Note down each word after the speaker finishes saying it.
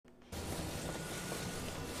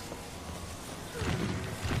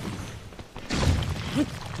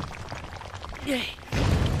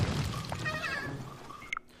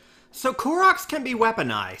So Koroks can be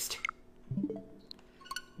weaponized.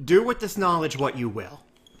 Do with this knowledge what you will.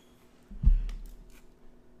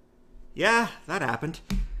 Yeah, that happened.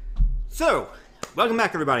 So, welcome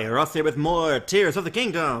back everybody. We're all here with more Tears of the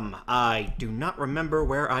Kingdom. I do not remember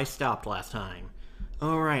where I stopped last time.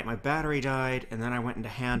 Alright, my battery died, and then I went into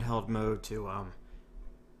handheld mode to,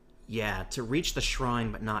 to reach the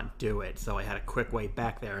shrine but not do it. So I had a quick way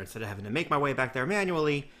back there instead of having to make my way back there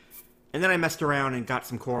manually. And then I messed around and got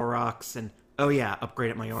some Koroks, and, oh yeah,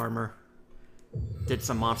 upgraded my armor. Did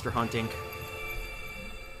some monster hunting.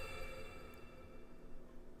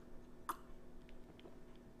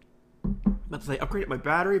 About to say, upgraded my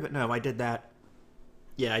battery, but no, I did that.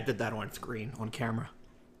 Yeah, I did that on screen, on camera.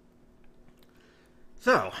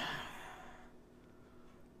 So,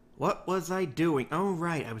 what was I doing? Oh,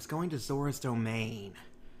 right, I was going to Zora's Domain.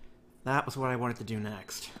 That was what I wanted to do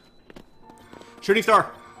next. Shooting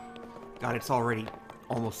star! God, it's already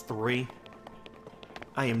almost 3.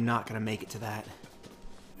 I am not gonna make it to that.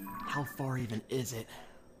 How far even is it?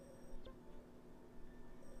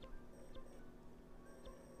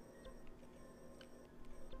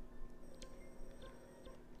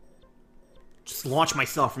 Just launch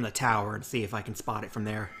myself from the tower and see if I can spot it from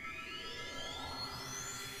there.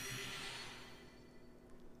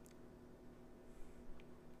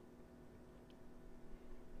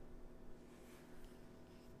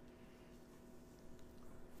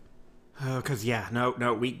 Because, yeah,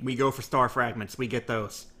 no, we go for star fragments. We get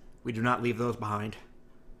those. We do not leave those behind.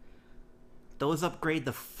 Those upgrade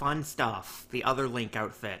the fun stuff, the other Link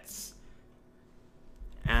outfits.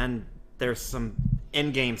 And there's some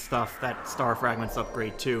in-game stuff that star fragments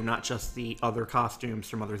upgrade too, not just the other costumes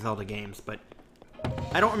from other Zelda games, but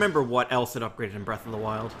I don't remember what else it upgraded in Breath of the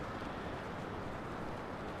Wild.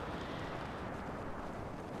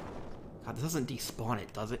 God, this doesn't despawn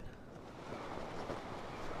it, does it?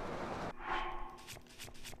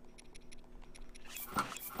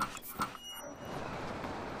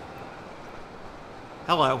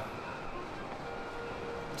 Hello.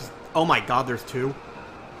 Just, oh my god, there's 2?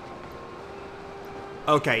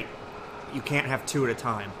 Okay, you can't have 2 at a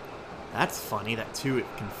time. That's funny, that 2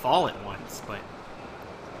 can fall at once, but...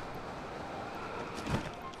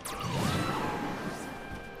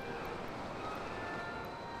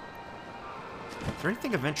 Is there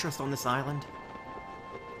anything of interest on this island?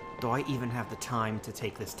 Do I even have the time to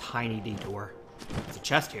take this tiny detour? There's a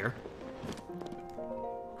chest here.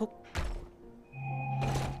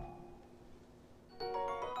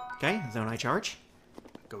 Okay, zone I charge.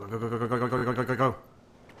 Go, go, go, go, go, go, go, go, go, go, go.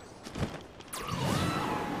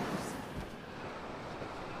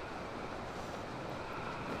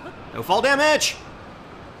 No fall damage!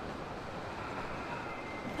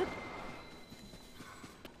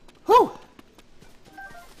 Whew!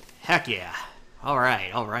 Heck yeah.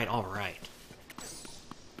 Alright, alright, alright.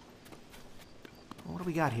 What do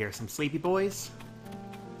we got here? Some sleepy boys?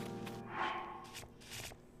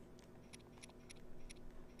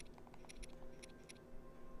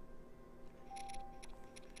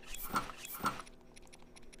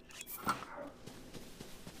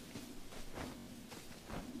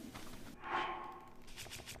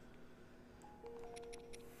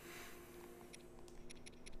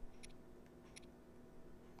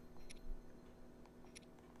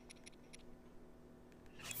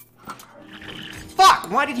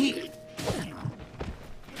 Why did he...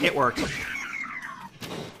 It worked.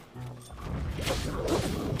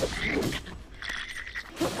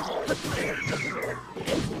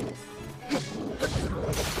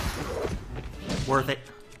 Worth it.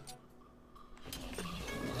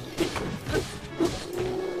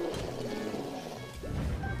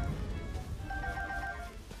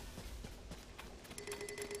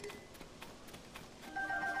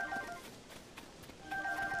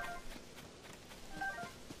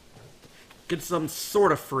 Get some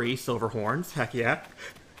sort of free silver horns, heck yeah.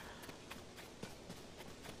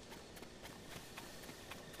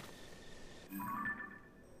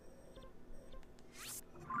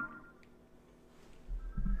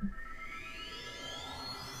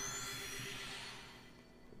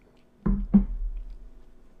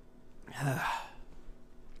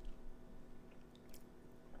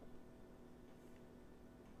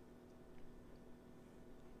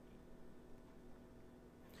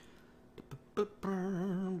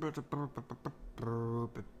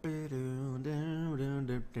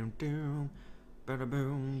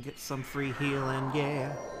 Get some free healing,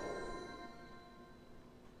 yeah.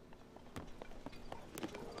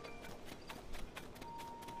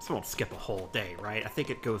 This won't skip a whole day, right? I think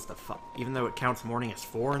it goes to 5. Even though it counts morning as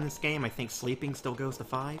 4 in this game, I think sleeping still goes to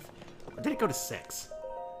 5. Or did it go to 6?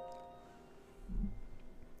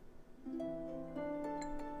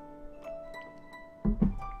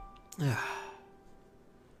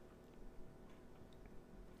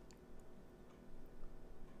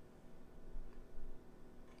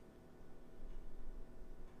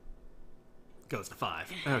 Goes to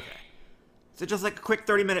 5. Okay. So just like a quick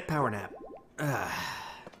 30-minute power nap.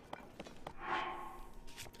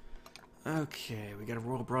 Okay, we got a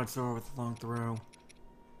royal broadsword with a long throw.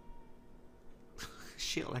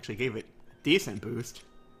 Shield actually gave it a decent boost.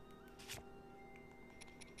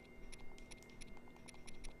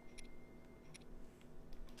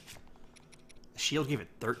 The shield gave it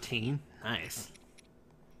 13? Nice.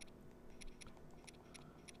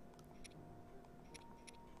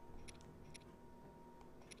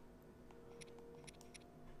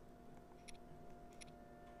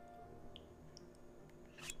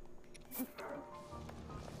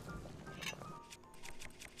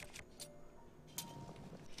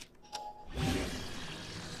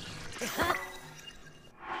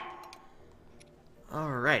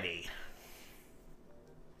 Alrighty.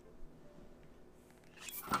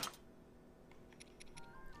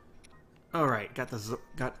 Alright, got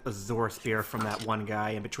a Zor Spear from that one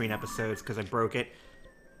guy in between episodes because I broke it.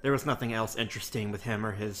 There was nothing else interesting with him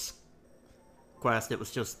or his quest. It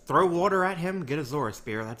was just throw water at him, get a Zor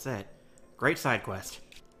Spear, that's it. Great side quest.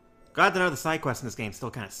 Glad to know the side quests in this game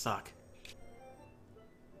still kind of suck.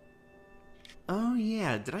 Oh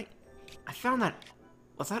yeah, I found that...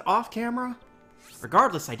 Was that off camera?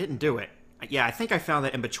 Regardless, I didn't do it. Yeah, I think I found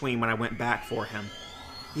that in between when I went back for him.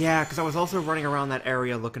 Yeah, because I was also running around that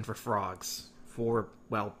area looking for frogs. For,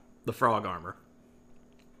 well, the frog armor.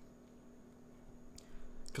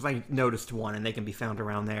 Because I noticed one, and they can be found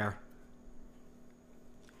around there.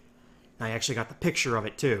 And I actually got the picture of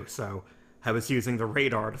it, too, so I was using the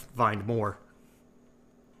radar to find more.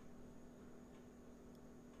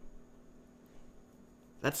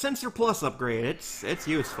 That Sensor Plus upgrade, it's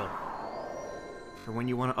useful. For when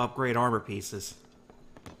you want to upgrade armor pieces.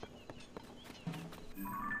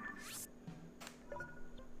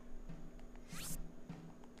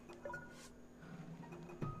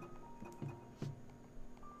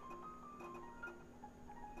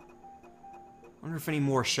 Wonder if any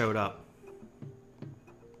more showed up.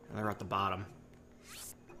 They're at the bottom.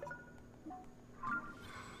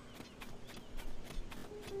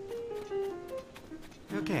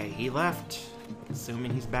 Okay, he left.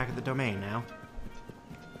 Assuming he's back at the domain now.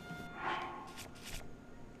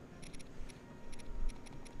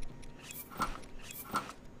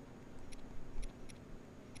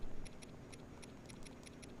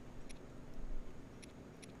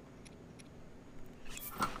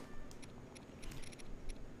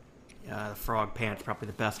 The frog pant's probably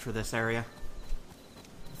the best for this area.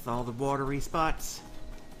 With all the watery spots.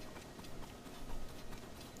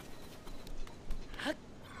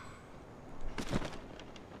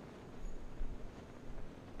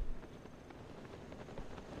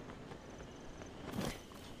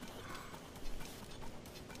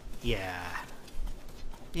 Yeah.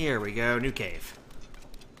 Here we go, new cave.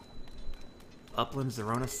 Upland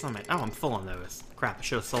Zerona Summit. Oh, I'm full on those. Crap, I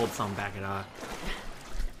should have sold some back at,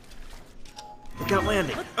 Lookout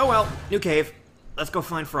Landing. Oh well, new cave. Let's go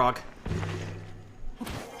find Frog.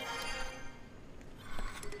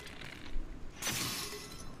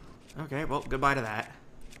 Okay, well, goodbye to that.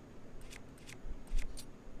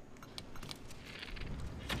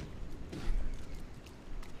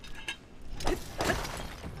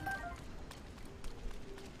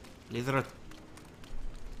 These are...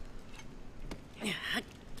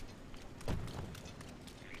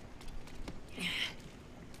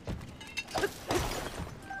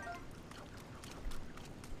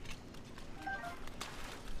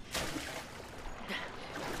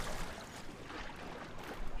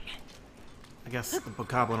 I guess the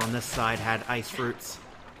bokoblin on this side had ice fruits.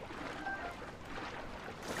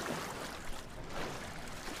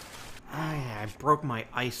 Oh yeah, I broke my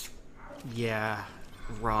ice... Yeah,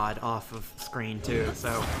 rod off of screen too,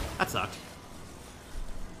 so that sucked.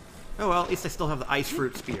 Oh well, at least I still have the ice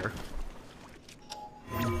fruit spear.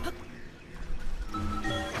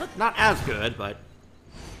 Not as good, but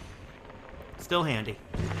still handy.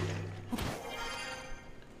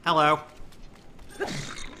 Hello.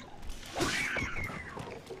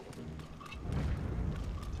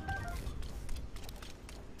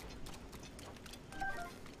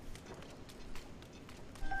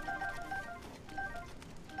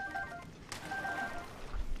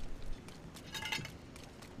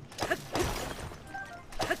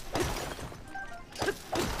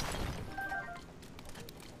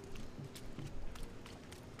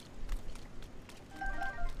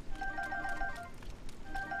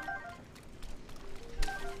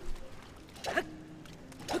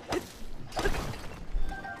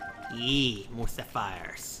 Yee, more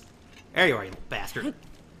sapphires. There you are, you little bastard.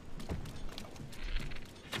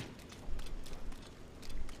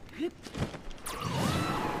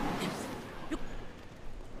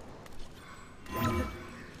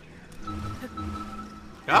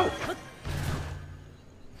 Go!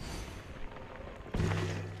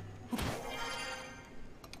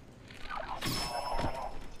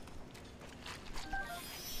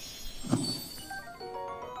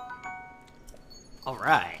 All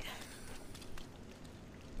right.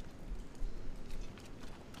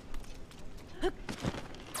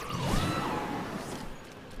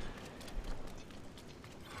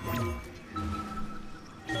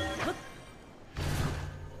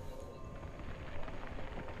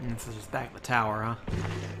 This is just back at the tower, huh?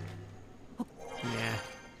 Yeah.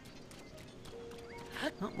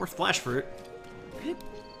 Oh, more splash fruit.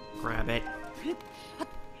 Grab it.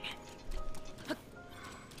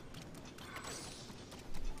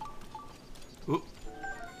 Oop.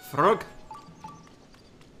 Frog.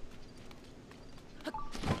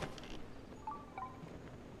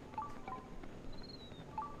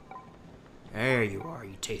 There you are,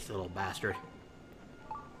 you tasty little bastard.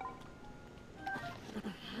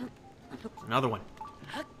 Another one.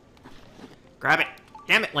 Grab it.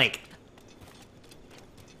 Damn it, Link.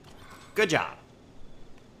 Good job.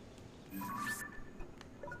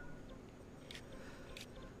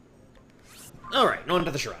 Alright, on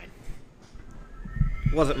to the shrine.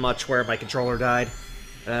 Wasn't much where my controller died.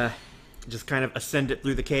 Just kind of ascended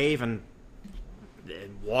through the cave and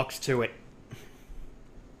walked to it.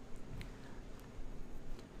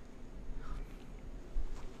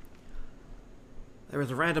 There was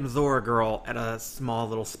a random Zora girl at a small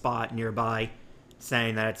little spot nearby,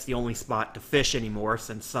 saying that it's the only spot to fish anymore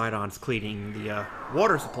since Sidon's cleaning the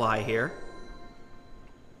water supply here.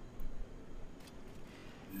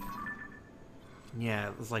 Yeah,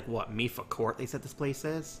 it was like, what, Mifa Court they said this place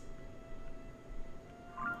is?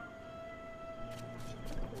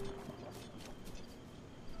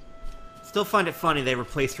 Still find it funny they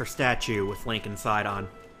replaced her statue with Link and Sidon.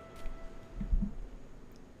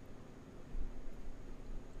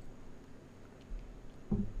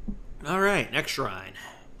 Alright, next shrine.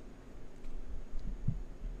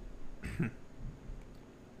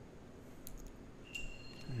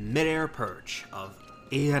 Mid-air perch of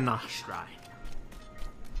Iana Shrine.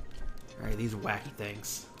 Alright, these wacky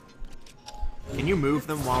things. Can you move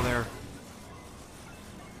them while they're...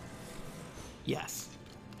 Yes.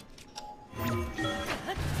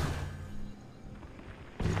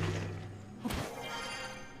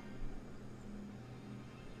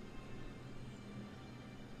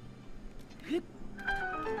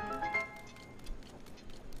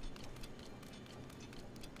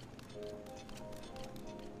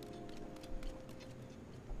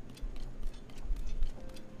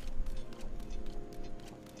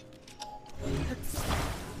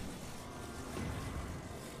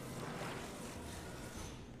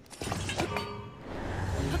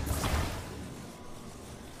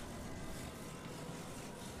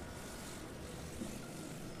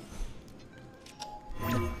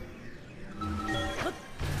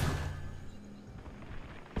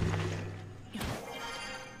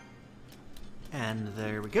 And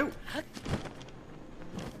there we go.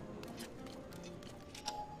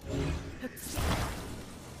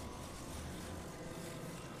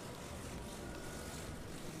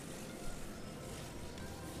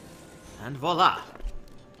 And voila!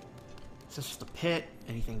 Is this just a pit?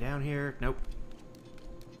 Anything down here? Nope.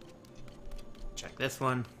 Check this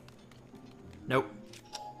one. Nope.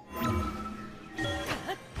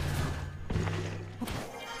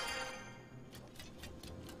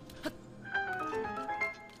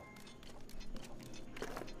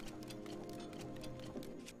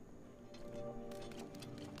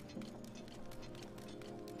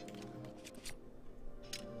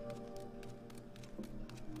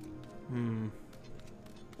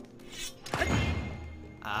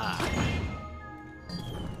 Ah.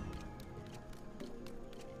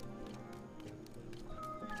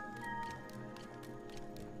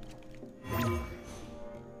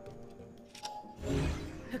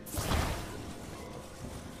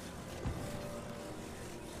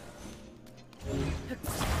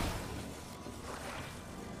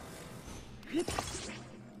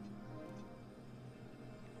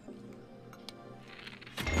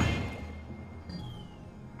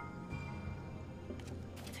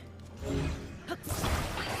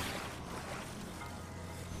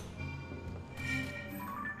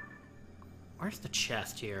 Where's the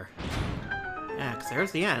chest here? Yeah, 'cause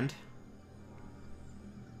there's the end.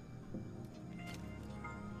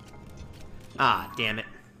 Ah, damn it.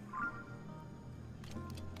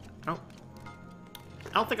 I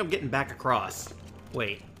don't think I'm getting back across.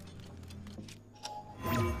 Wait.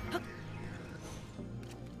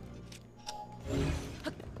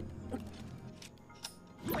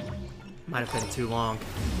 Might have been too long.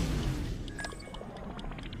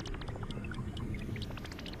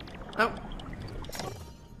 Oh.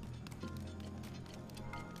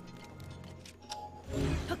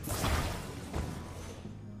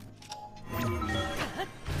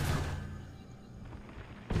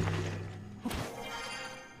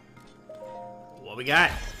 What we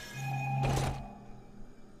got?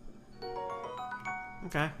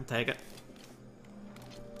 Okay, I'll take it.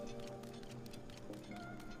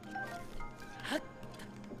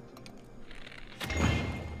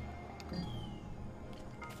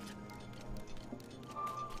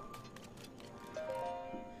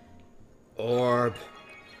 Orb.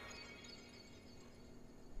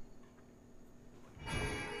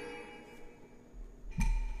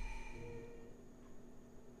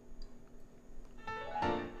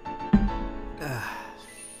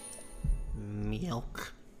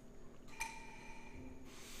 Milk.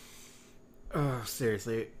 Oh,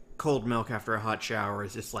 seriously. Cold milk after a hot shower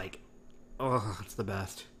is just like... Oh, it's the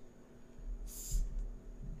best.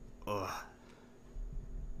 Ugh.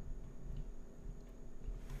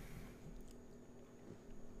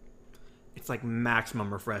 It's like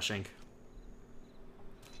maximum refreshing.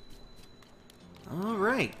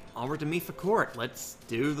 Alright, over to Mipha Court. Let's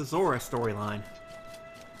do the Zora storyline.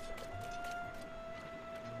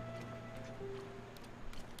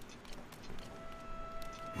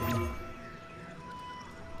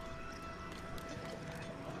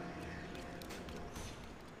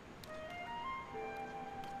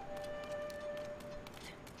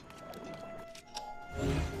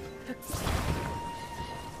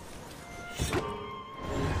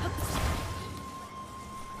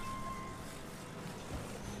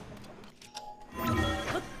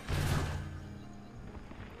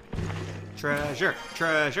 Treasure,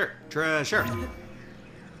 treasure, treasure.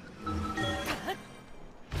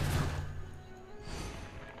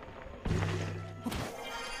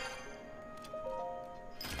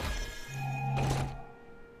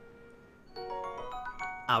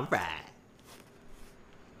 All right.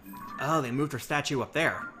 Oh, they moved her statue up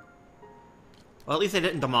there. Well, at least they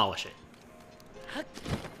didn't demolish it.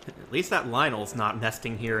 At least that Lionel's not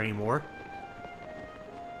nesting here anymore.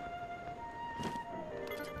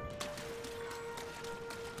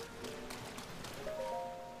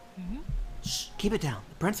 Shh, keep it down.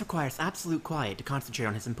 The prince requires absolute quiet to concentrate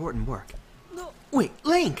on his important work. No. Wait,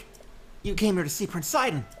 Link! You came here to see Prince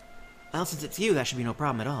Sidon. Well, since it's you, that should be no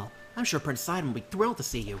problem at all. I'm sure Prince Sidon will be thrilled to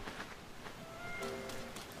see you.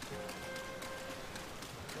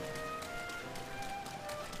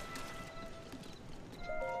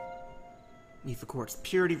 Mipha Court's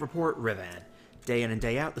Purity Report, Rivan. Day in and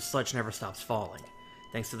day out, the sludge never stops falling.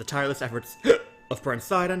 Thanks to the tireless efforts of Prince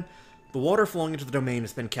Sidon, the water flowing into the domain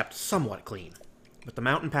has been kept somewhat clean. But the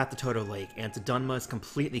mountain path to Toto Lake and to Dunma is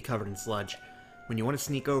completely covered in sludge. When you want to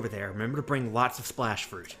sneak over there, remember to bring lots of splash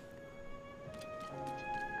fruit.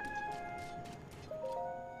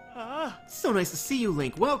 So nice to see you,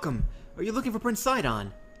 Link. Welcome. Are you looking for Prince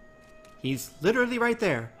Sidon? He's literally right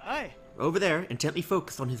there. Hi. Over there, intently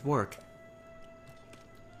focused on his work.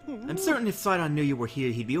 I'm certain if Sidon knew you were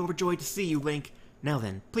here, he'd be overjoyed to see you, Link. Now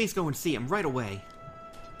then, please go and see him right away.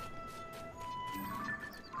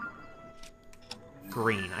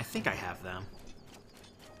 Green. I think I have them.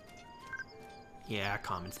 Yeah,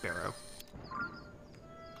 common sparrow.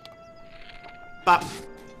 Bop.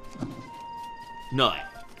 Nut.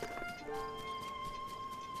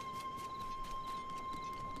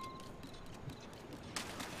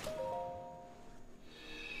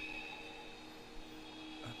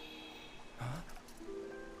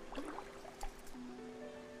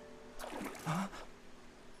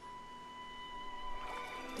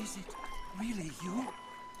 Is it really you?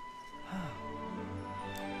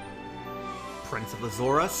 Prince of the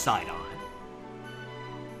Zora, Sidon.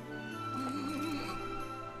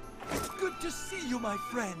 It's good to see you, my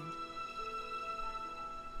friend.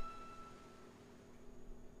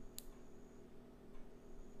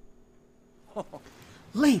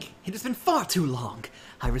 Link, it has been far too long.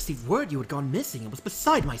 I received word you had gone missing and was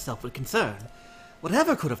beside myself with concern.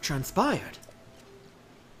 Whatever could have transpired?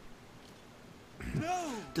 No!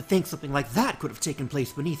 To think something like that could have taken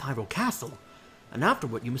place beneath Hyrule Castle. And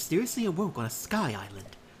afterward, you mysteriously awoke on a sky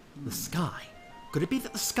island. The sky. Could it be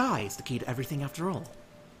that the sky is the key to everything after all?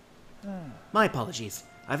 My apologies.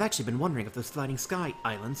 I've actually been wondering if those floating sky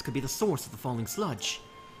islands could be the source of the falling sludge.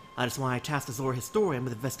 That is why I tasked the Zora historian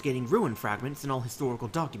with investigating ruin fragments and all historical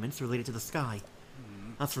documents related to the sky.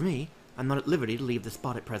 As for me, I'm not at liberty to leave the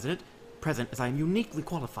spot at present, as I am uniquely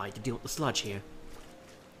qualified to deal with the sludge here.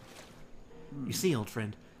 You see, old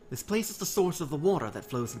friend, this place is the source of the water that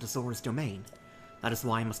flows into Zora's domain. That is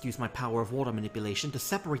why I must use my power of water manipulation to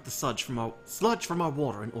separate the sludge from our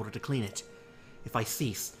water in order to clean it. If I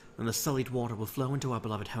cease, then the sullied water will flow into our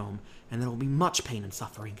beloved home, and there will be much pain and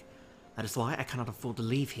suffering. That is why I cannot afford to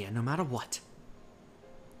leave here, no matter what.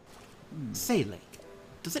 Say, Link,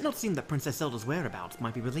 does it not seem that Princess Zelda's whereabouts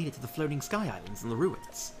might be related to the floating sky islands and the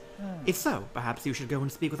ruins? If so, perhaps you should go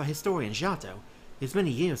and speak with our historian, Giotto. His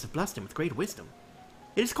many years have blessed him with great wisdom.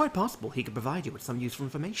 It is quite possible he could provide you with some useful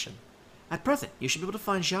information. At present, you should be able to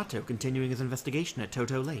find Giotto continuing his investigation at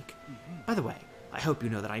Toto Lake. By the way, I hope you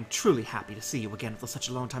know that I am truly happy to see you again after such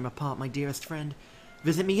a long time apart, my dearest friend.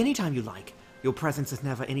 Visit me anytime you like. Your presence is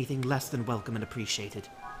never anything less than welcome and appreciated.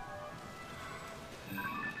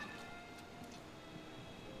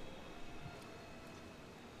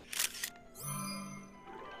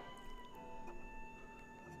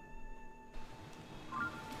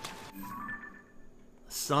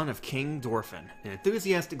 Son of King Dorphin, an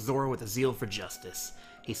enthusiastic Zora with a zeal for justice.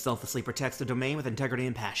 He selflessly protects the domain with integrity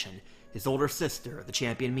and passion. His older sister, the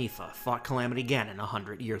champion Mipha, fought Calamity Ganon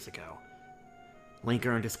 100 years ago. Link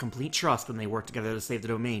earned his complete trust when they worked together to save the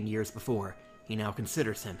domain years before. He now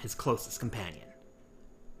considers him his closest companion.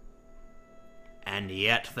 And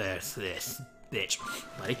yet there's this bitch.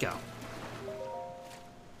 Let it go.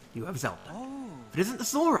 You have Zelda. If it isn't the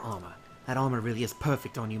Zora armor, that armor really is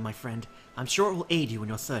perfect on you, my friend. I'm sure it will aid you in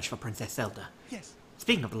your search for Princess Zelda. Yes.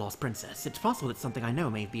 Speaking of the Lost Princess, it's possible that something I know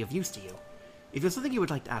may be of use to you. If there's something you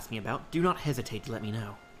would like to ask me about, do not hesitate to let me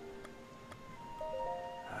know.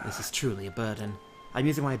 This is truly a burden. I'm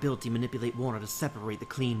using my ability to manipulate water to separate the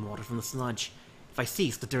clean water from the sludge. If I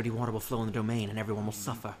cease, the dirty water will flow in the domain and everyone will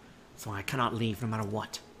suffer, so I cannot leave no matter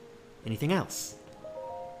what. Anything else?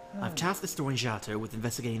 I've tasked the historian Giotto with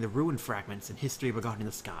investigating the ruin fragments and history regarding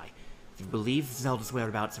the sky. If you believe Zelda's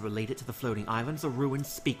whereabouts are related to the floating islands or ruins,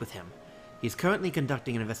 speak with him. He is currently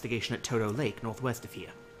conducting an investigation at Toto Lake, northwest of here.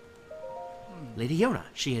 Lady Yona,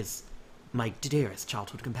 she is my dearest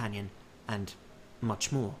childhood companion, and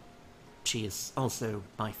much more. She is also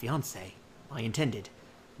my fiancée,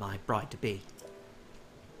 my bride-to-be.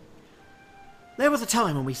 There was a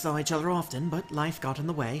time when we saw each other often, but life got in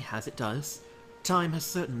the way, as it does. Time has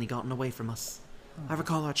certainly gotten away from us. I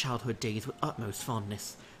recall our childhood days with utmost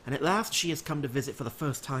fondness, and at last she has come to visit for the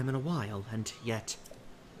first time in a while, and yet,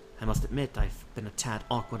 I must admit I've been a tad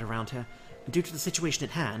awkward around her, and due to the situation at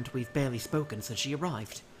hand, we've barely spoken since she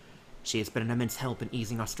arrived. She has been an immense help in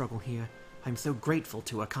easing our struggle here. I'm so grateful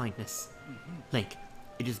to her kindness. Link,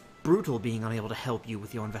 it is brutal being unable to help you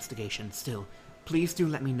with your investigation. Still, please do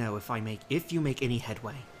let me know if you make any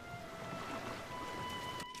headway.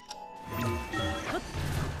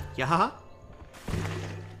 Yahaha?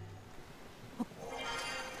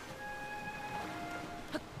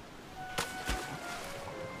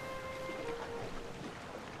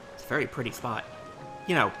 It's a very pretty spot.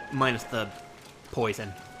 You know, minus the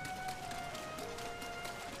poison.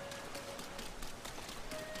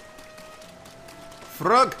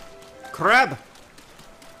 Frog! Crab!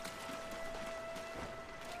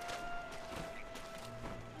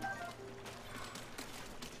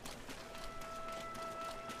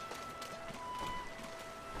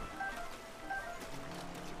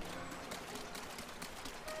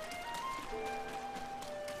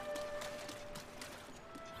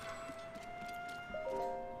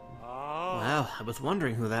 Well, I was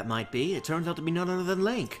wondering who that might be. It turns out to be none other than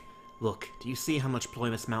Link. Look, do you see how much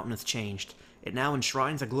Ploymus Mountain has changed? It now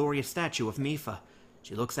enshrines a glorious statue of Mipha.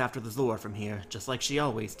 She looks after the Zora from here, just like she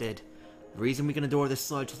always did. The reason we can adore this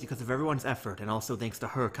sludge is because of everyone's effort, and also thanks to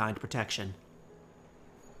her kind protection.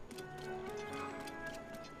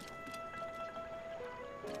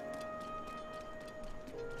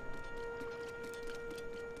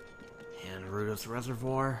 And Ruda's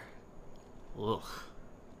Reservoir. Ugh.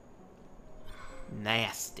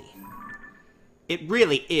 Nasty. It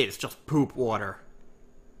really is just poop water.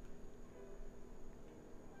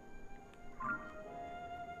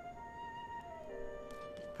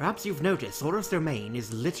 Perhaps you've noticed, Zora's domain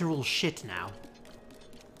is literal shit now.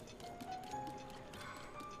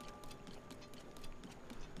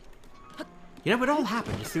 You know, it all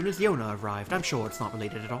happened as soon as Yona arrived. I'm sure it's not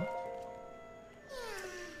related at all.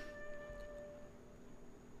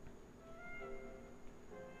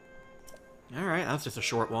 Alright, that's just a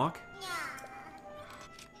short walk.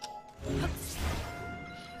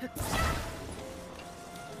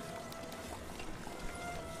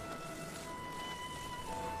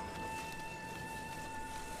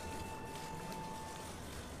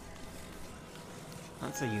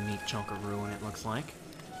 That's a unique chunk of ruin, it looks like.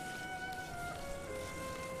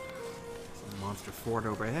 Some monster fort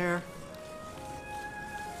over there.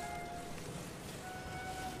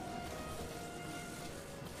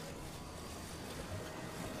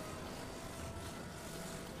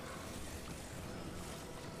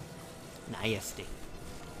 Nasty.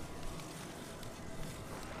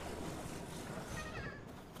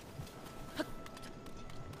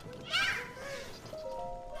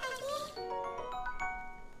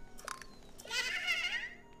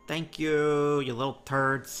 Thank you, you little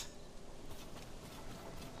turds.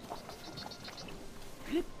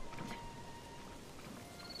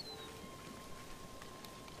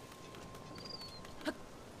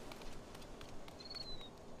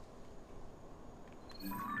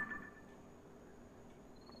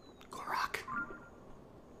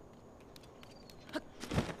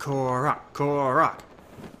 Korok, Korok.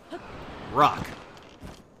 Rock.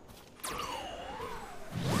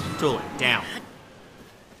 Tool it down.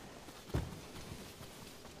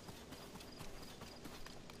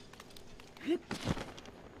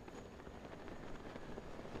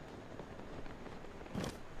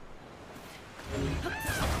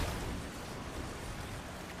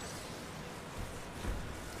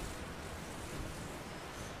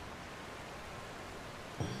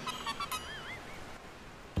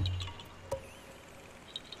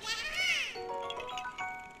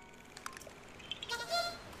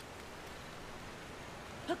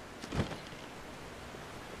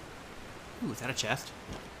 Ooh, is that a chest?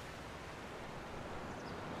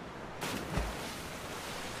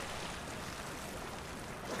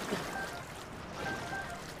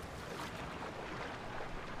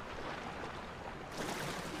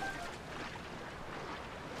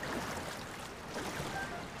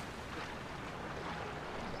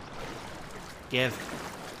 Give.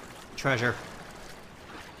 Treasure.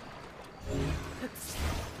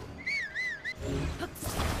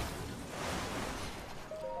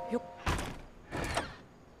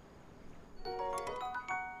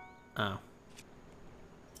 Oh.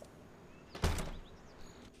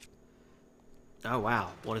 Oh wow,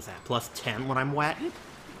 what is that? Plus 10 when I'm wet?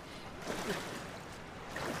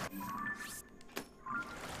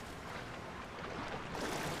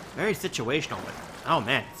 Very situational, but oh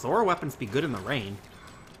man, Thor weapons be good in the rain.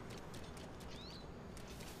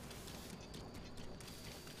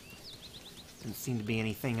 Didn't seem to be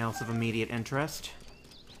anything else of immediate interest.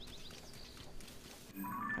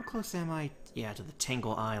 How close am I? Yeah, to the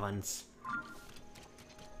Tangle Islands.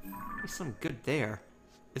 There's some good there.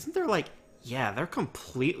 Isn't there like... Yeah, they're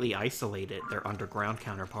completely isolated, their underground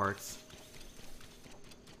counterparts.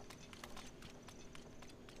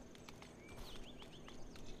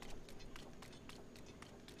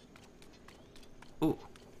 Ooh.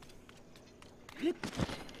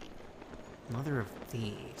 Mother of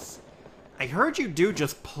these. I heard you do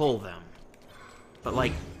just pull them. But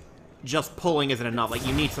like, just pulling isn't enough. Like,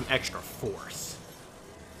 you need some extra force.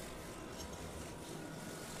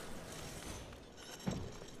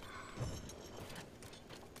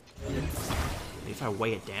 Maybe if I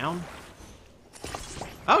weigh it down?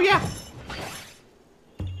 Oh, yeah!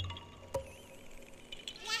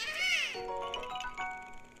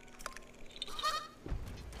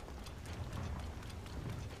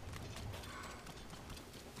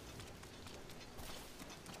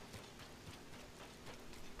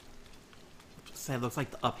 It looks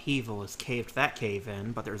like the upheaval has caved that cave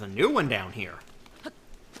in, but there's a new one down here.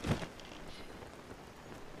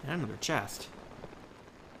 And another chest.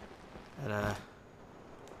 But,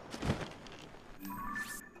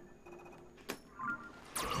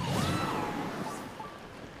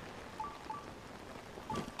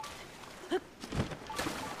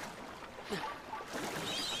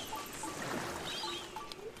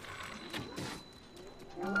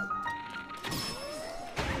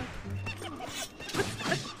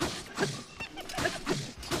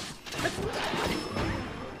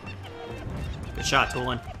 good shot,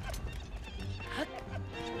 Toolin.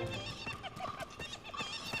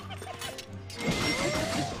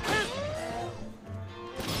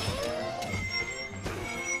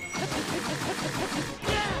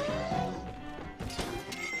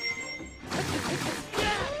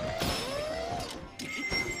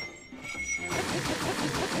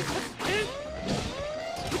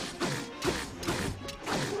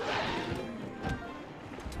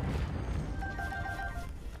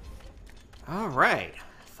 Alright,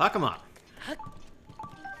 fuck him up.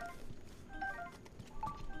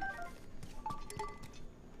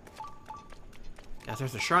 Guess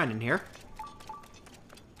there's a shrine in here.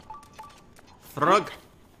 Thrug.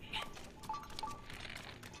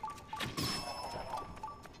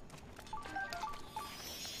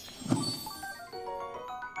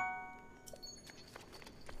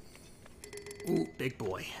 Ooh, big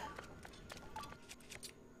boy.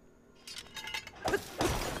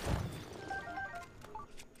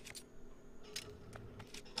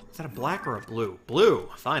 Is that a black or a blue? Blue,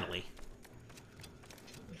 finally.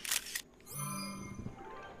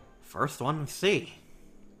 First one we see.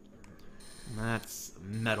 That's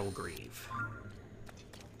Metal Greave.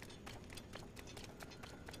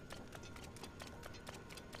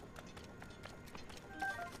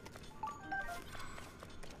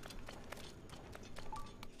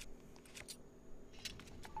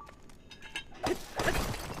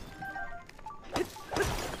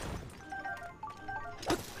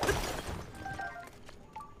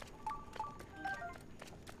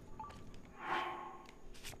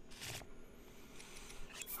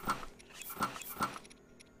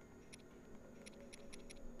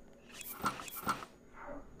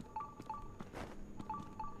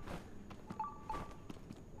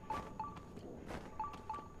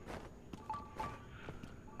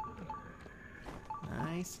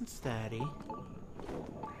 Nice and steady.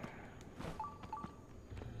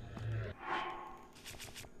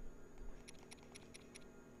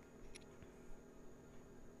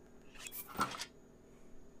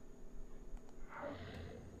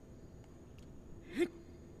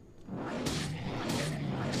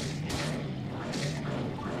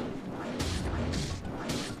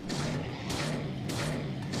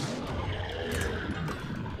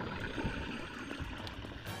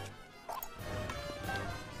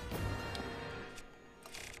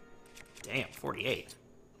 Damn, 48.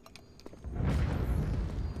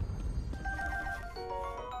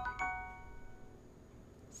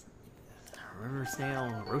 River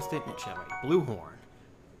snail, roasted nutshell, blue horn.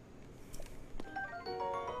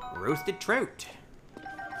 Roasted trout.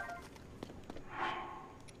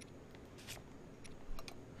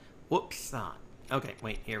 Whoops. Okay,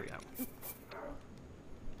 wait, here we go.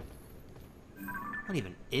 What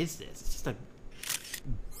even is this? It's just a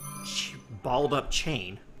balled up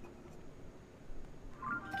chain.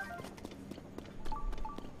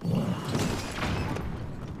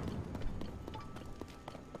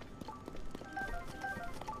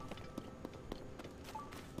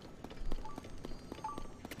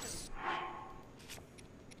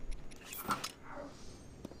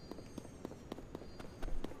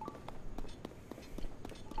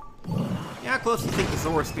 Yeah, how close do you think the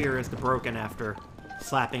Zora Spear is to broken after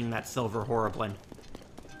slapping that silver Horriblin?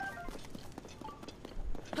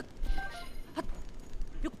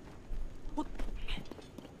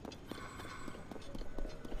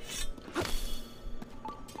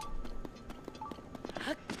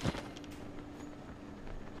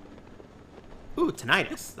 Ooh,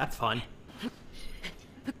 tinnitus. That's fun.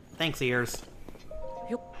 Thanks, ears.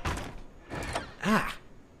 Ah.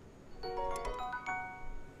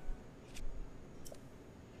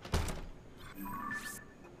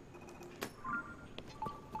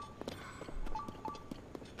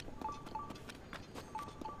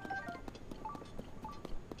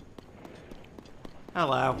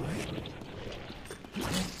 Hello.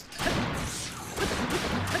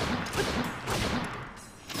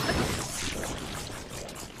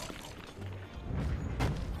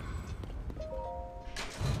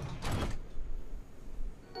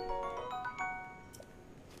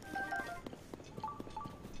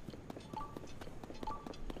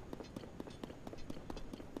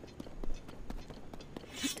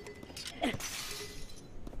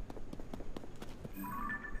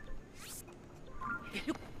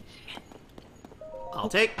 I'll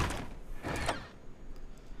take.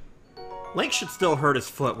 Link should still hurt his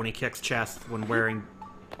foot when he kicks chest when wearing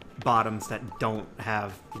bottoms that don't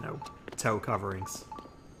have, you know, toe coverings.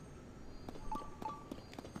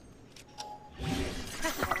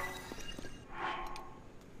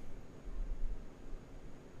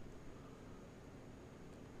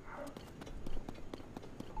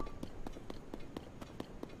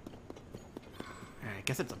 I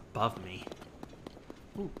guess it's above me.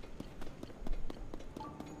 Ooh.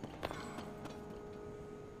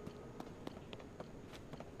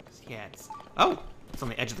 Yeah, it's... Oh! It's on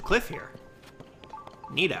the edge of the cliff here.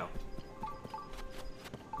 Neato.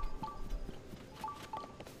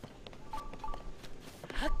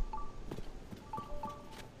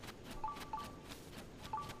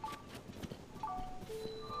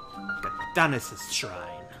 Adonis' shrine.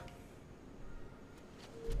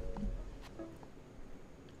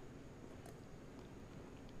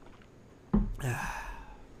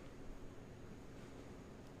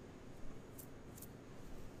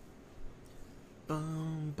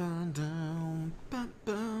 Bum bum dum bum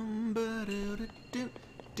bum ba do do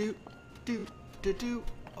do do do do.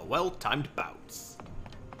 A well-timed bounce.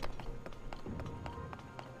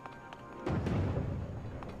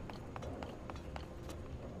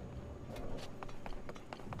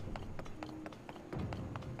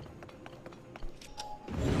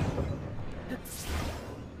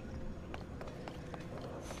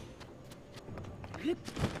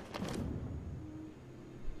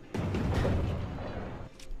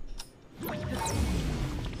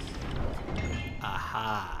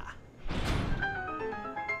 Aha.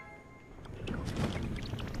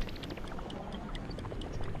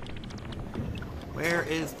 Where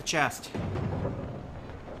is the chest?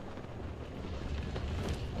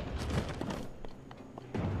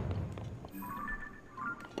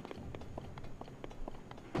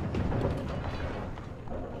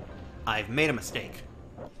 I've made a mistake.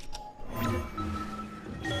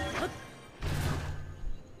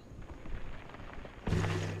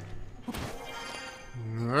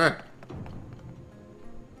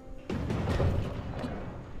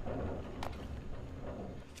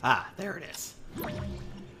 Ah, there it is.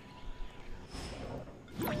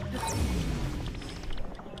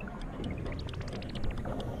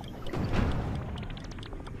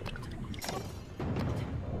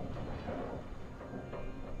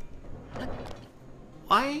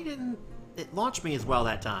 Why didn't it launch me as well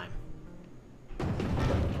that time?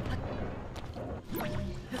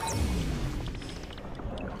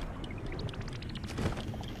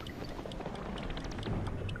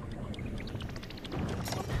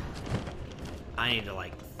 I need to,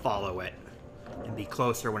 like, follow it and be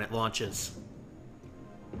closer when it launches.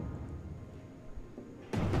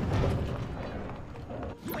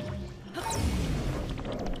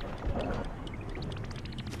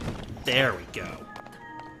 There we go.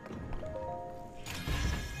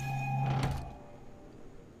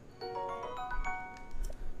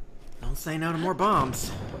 Don't say no to more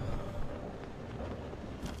bombs.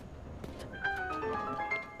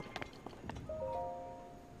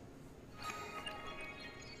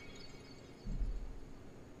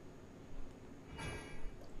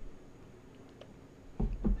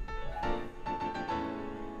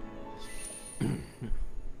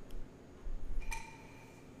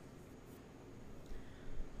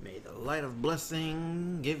 May the light of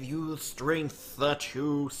blessing give you the strength that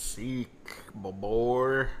you seek, my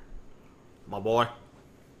boy. My boy.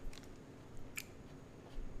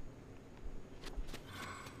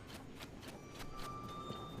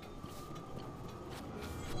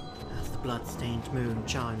 As the blood-stained moon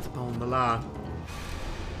shines upon the land.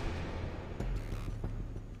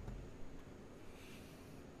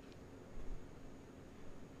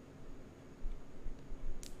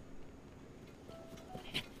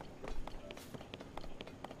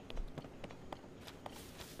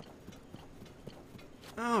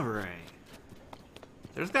 Alright.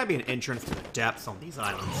 There's gotta be an entrance to the depths on these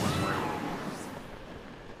islands somewhere.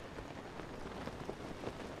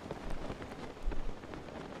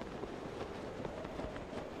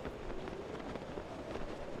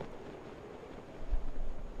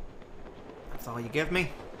 That's all you give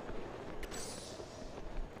me?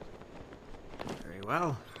 Very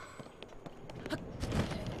well.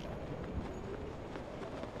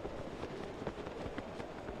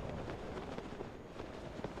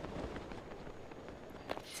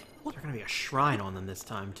 There's gonna be a shrine on them this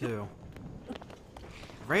time, too.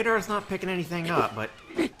 Radar's not picking anything up, but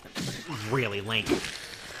really link.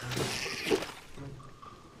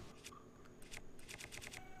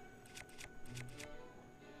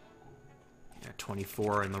 Yeah,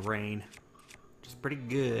 24 in the rain. Which is pretty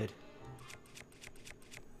good.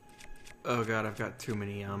 Oh god, I've got too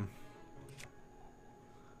many,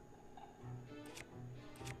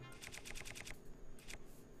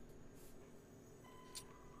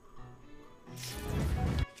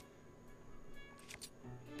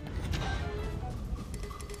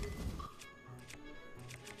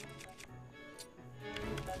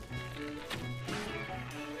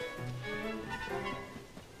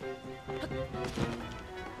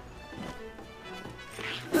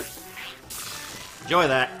 Enjoy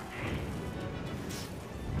that.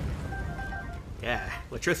 Yeah,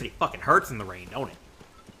 electricity fucking hurts in the rain, don't it?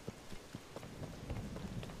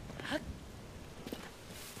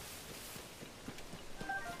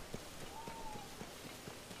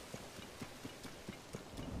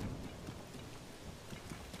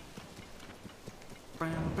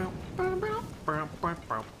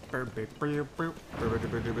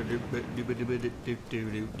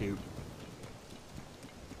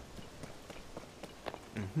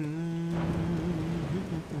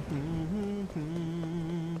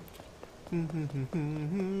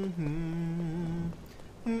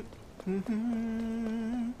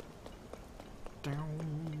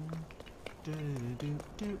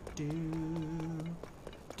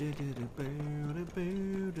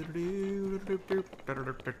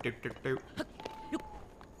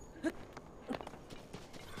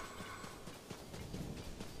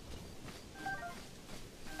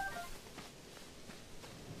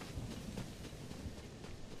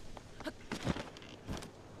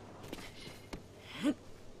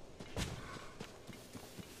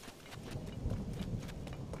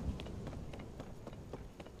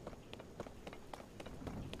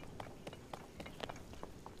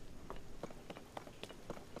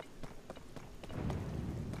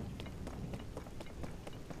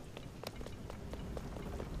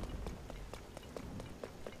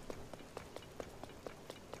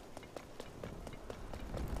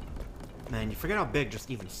 man, you forget how big just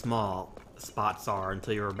even small spots are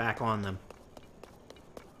until you're back on them.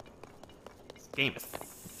 This game is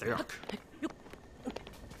thick.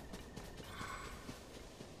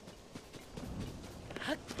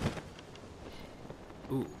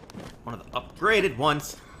 Ooh, one of the upgraded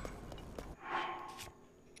ones.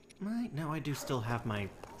 Right, now I do still have my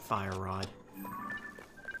fire rod.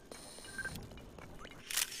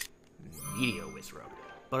 Meteor Wizrobe.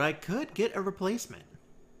 But I could get a replacement.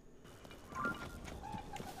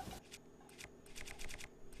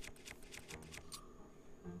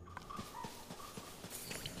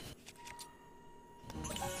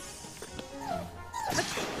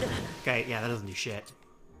 Okay, yeah, that doesn't do shit.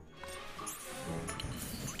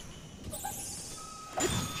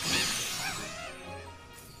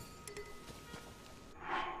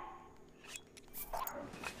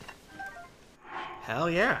 Hell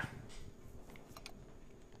yeah.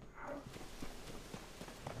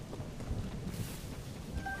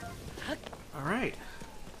 Alright.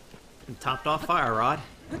 Topped off fire rod.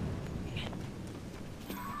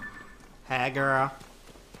 Hey, girl.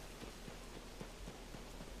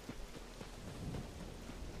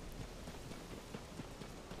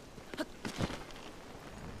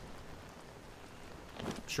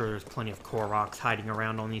 Sure, there's plenty of core rocks hiding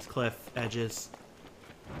around on these cliff edges.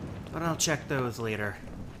 But I'll check those later.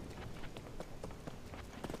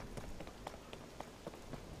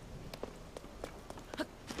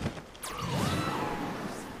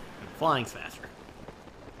 Flying's faster.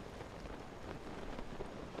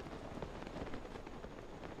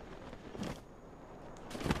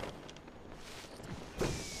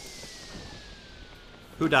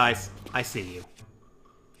 Who dies? I see you.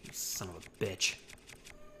 You son of a bitch.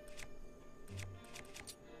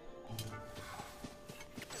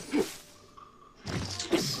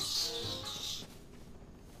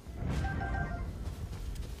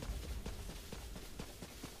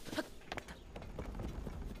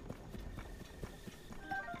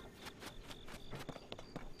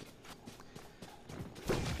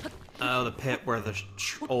 Oh, the pit where the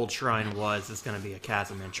old shrine was is gonna be a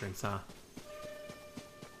chasm entrance, huh?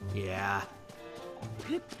 Yeah.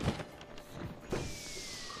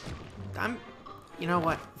 You know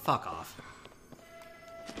what? Fuck off.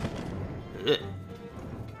 Ugh.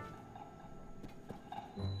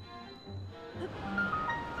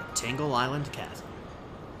 Tingle Island Chasm.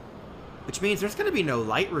 Which means there's gonna be no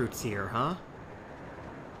light routes here, huh?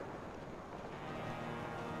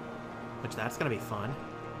 Which that's gonna be fun.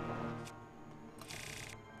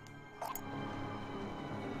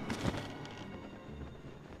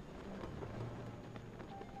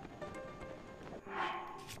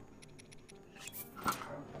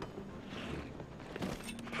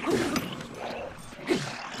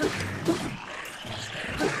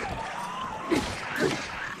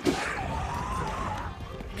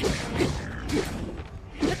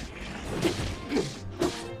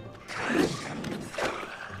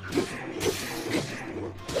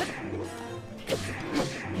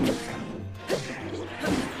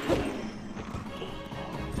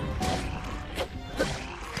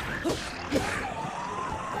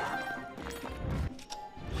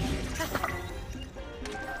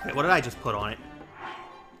 Wait, what did I just put on it?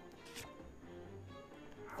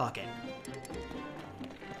 Fuck it.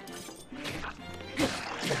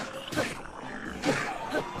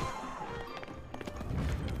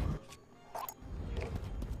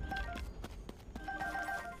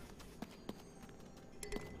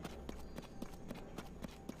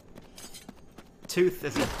 Tooth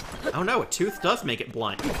isn't... Oh no, a tooth does make it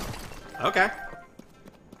blunt. Okay.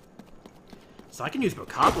 So I can use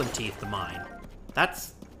bokoblin teeth to mine.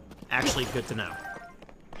 That's actually good to know.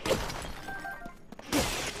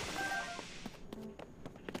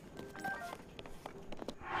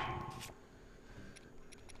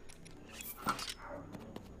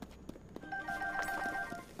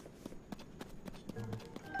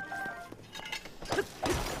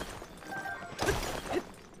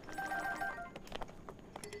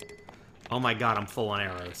 Oh my god, I'm full on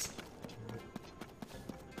arrows.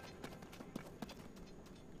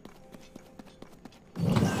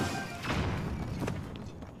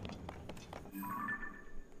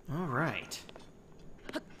 Alright.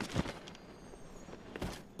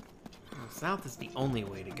 Well, south is the only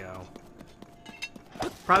way to go.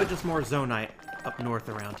 Probably just more zonite up north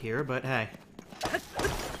around here, but hey.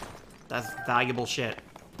 That's valuable shit.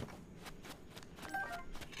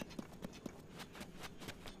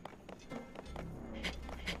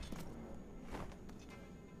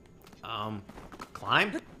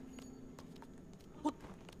 Climb?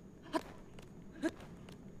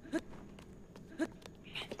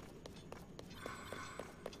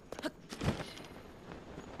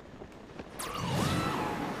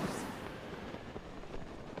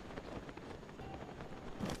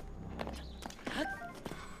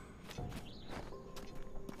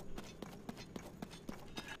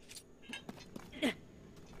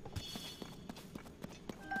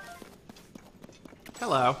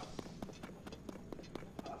 Hello.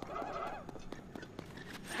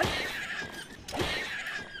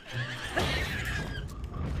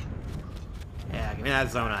 Yeah, give me that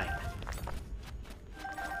zonite.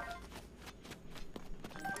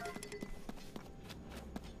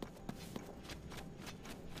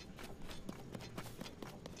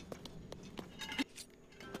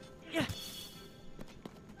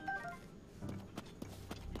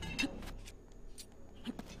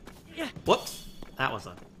 Whoops! That was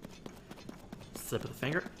a slip of the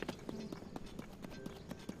finger.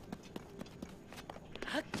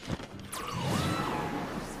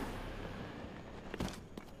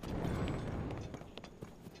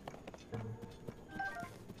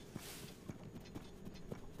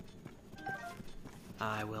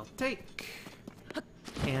 I will take.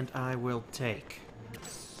 And I will take.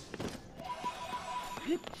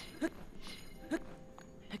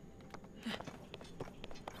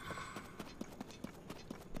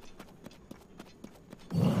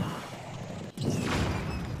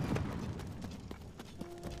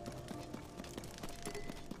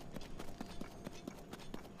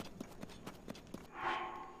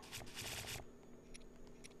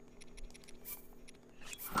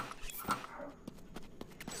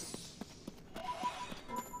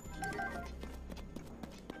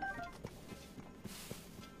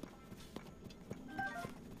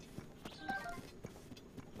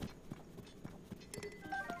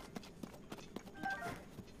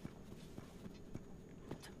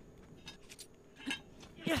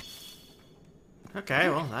 Okay,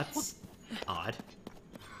 well, that's odd.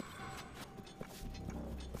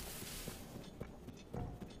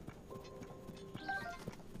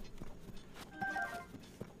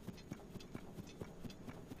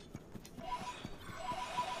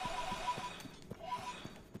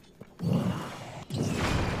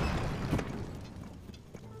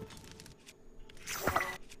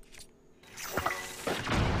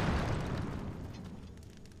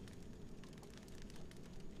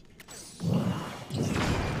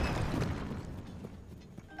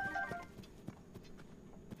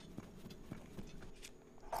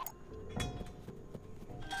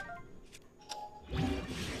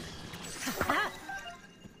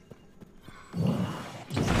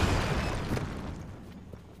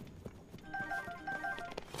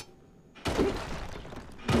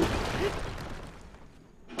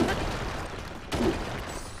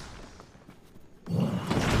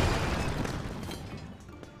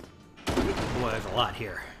 Boy, there's a lot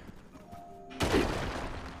here.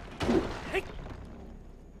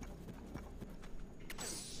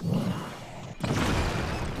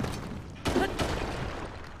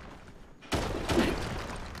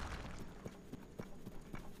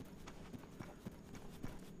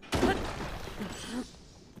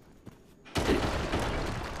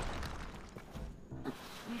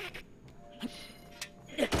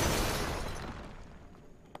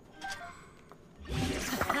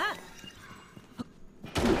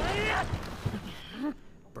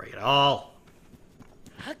 Bring it all.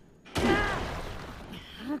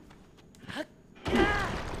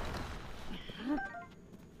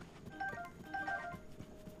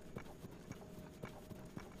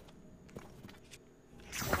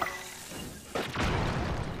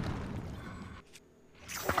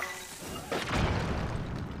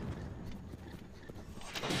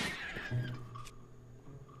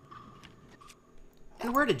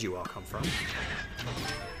 And where did you all come from?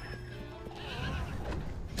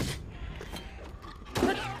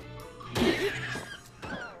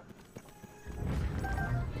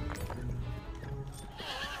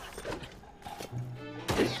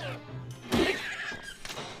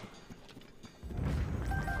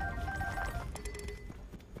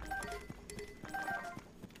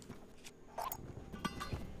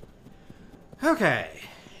 Okay,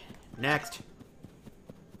 next.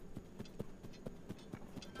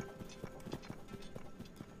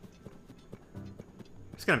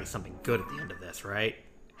 There's gonna be something good at the end of this, right?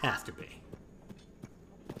 Has to be.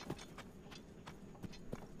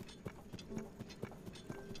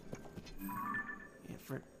 Yeah,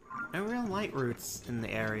 for no real light routes in the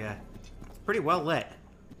area. It's pretty well lit.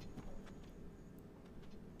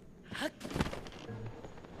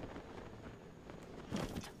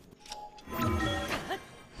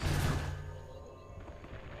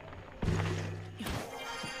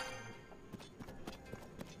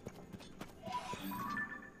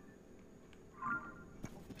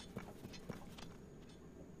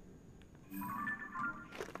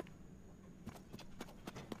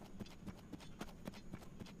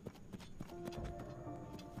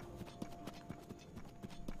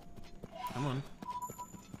 Come on.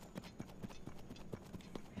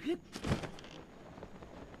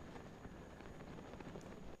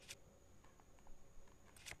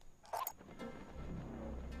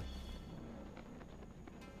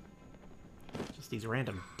 these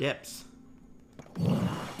random dips.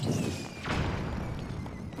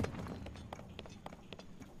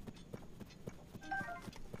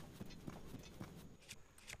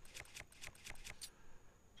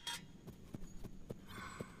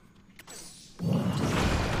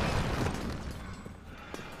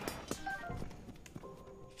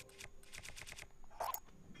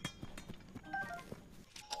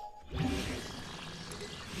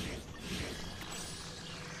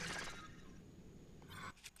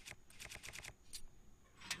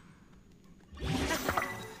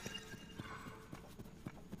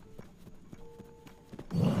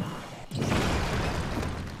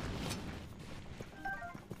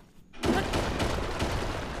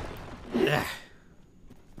 Ugh.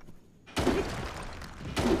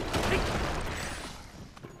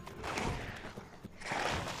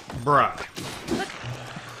 Bruh.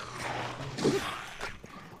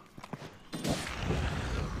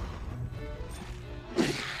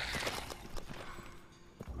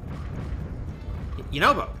 You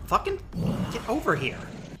know, but fucking get over here.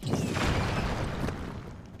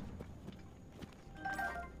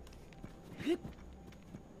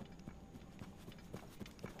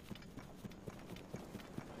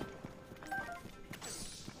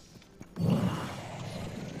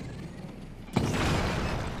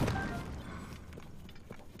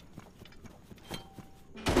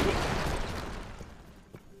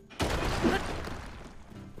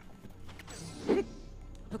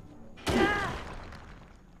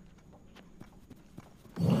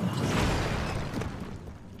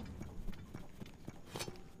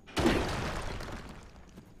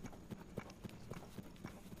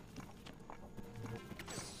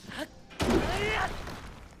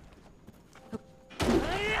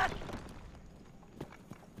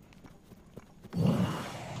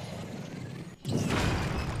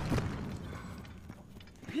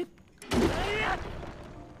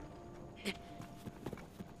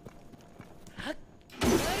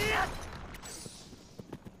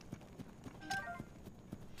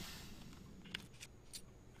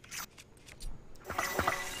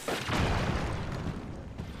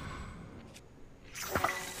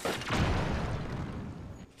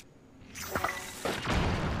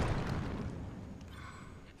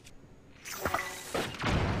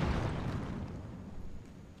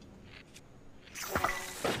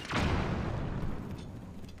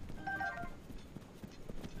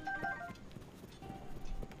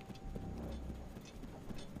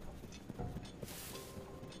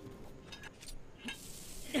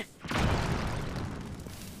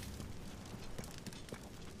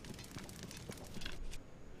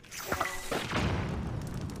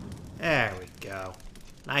 There we go.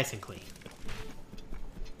 Nice and clean.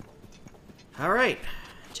 Alright,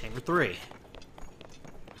 chamber 3.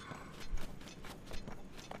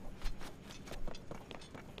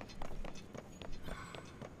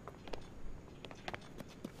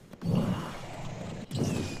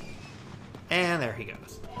 And there he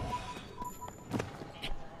goes.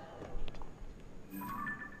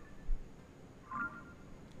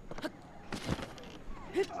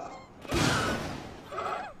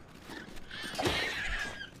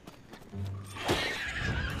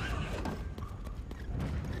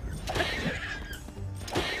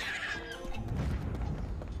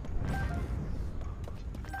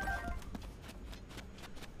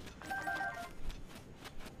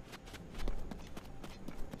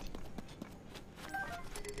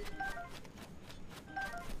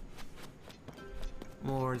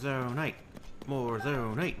 More zonite. More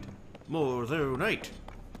zonite. More zonite.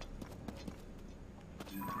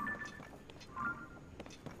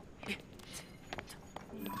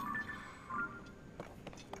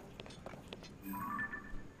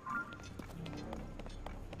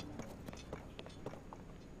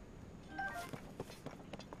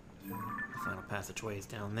 Final passageways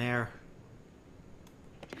down there.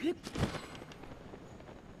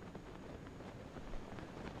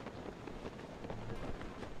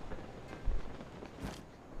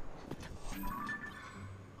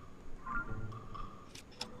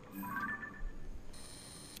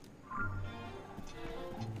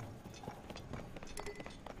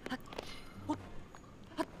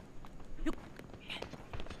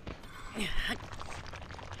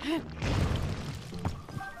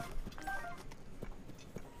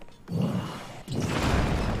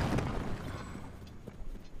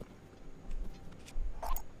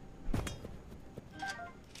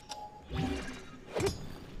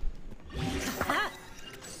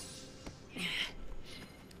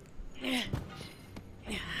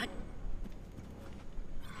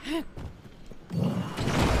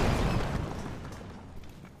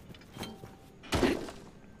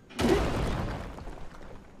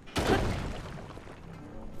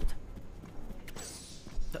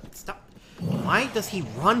 Stop. Why does he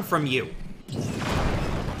run from you?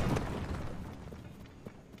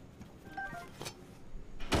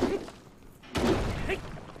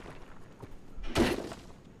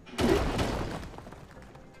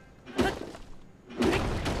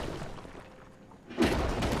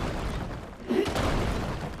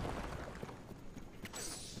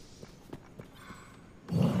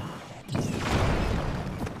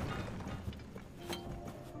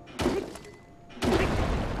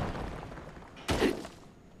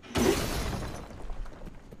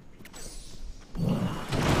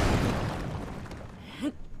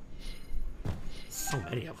 So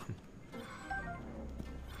many of them.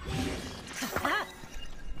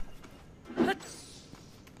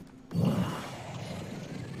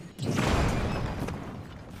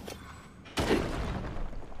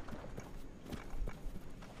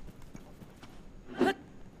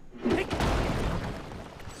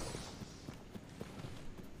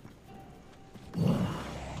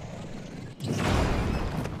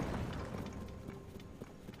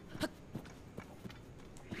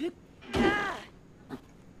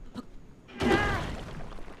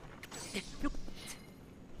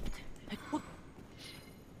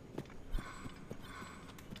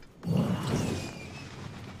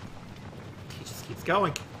 It's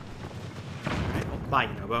going. Alright, well, bye,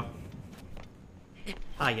 Yunobo.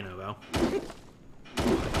 Hi, Yunobo.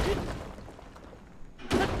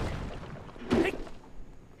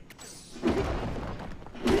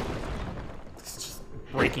 It's just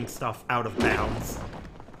breaking stuff out of bounds.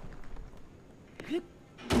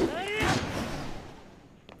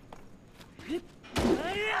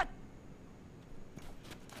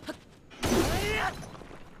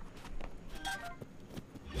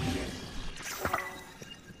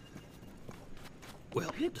 Well,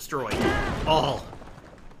 destroyed. All.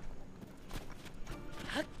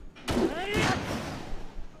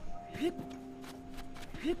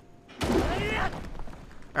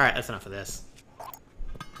 Alright, that's enough of this.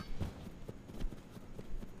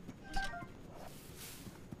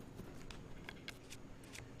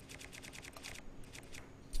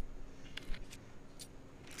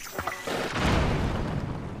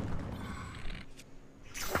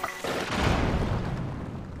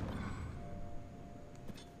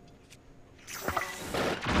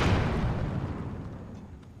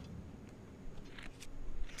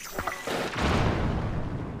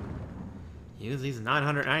 Use these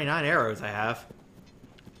 999 arrows I have.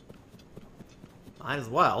 Might as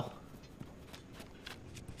well.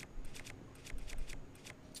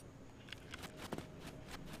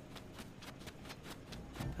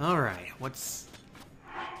 Alright, what's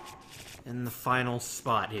in the final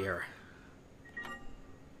spot here?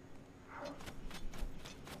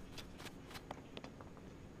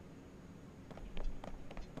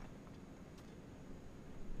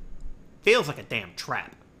 Feels like a damn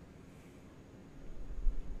trap.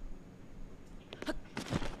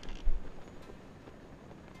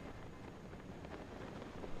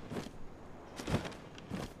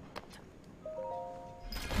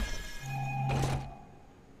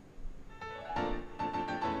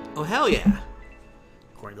 Oh, hell yeah!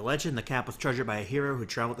 According to legend, the cap was treasured by a hero who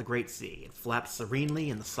traveled the Great Sea. It flapped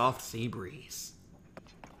serenely in the soft sea breeze.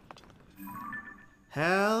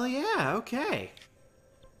 Hell yeah, okay.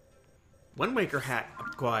 Wind Waker hat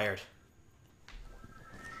acquired.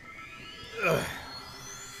 Ugh.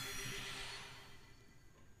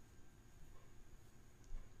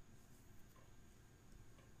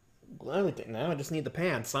 Well, now I just need the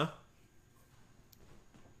pants, huh?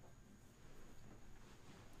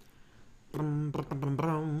 Brum, brum, brum,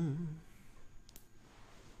 brum.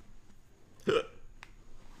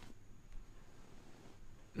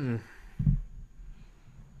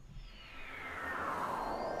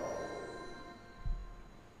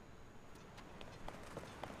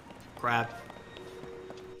 Crap.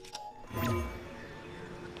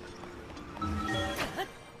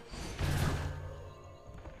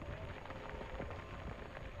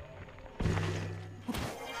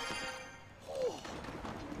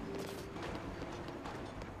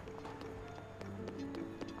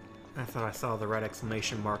 I thought I saw the red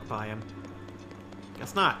exclamation mark by him.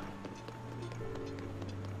 Guess not.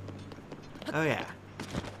 Oh yeah.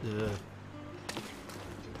 Ugh.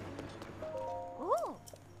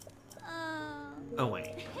 Oh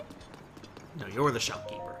wait. No, you're the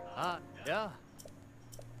shopkeeper. Yeah.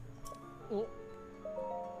 Oh.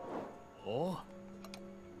 Oh.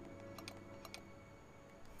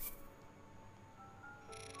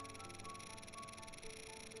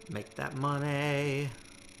 Make that money.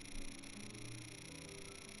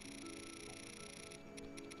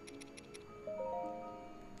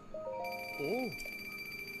 Oh.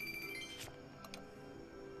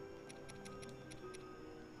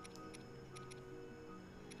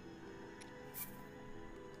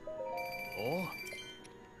 Oh.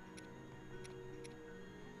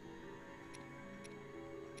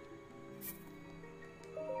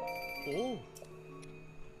 Oh.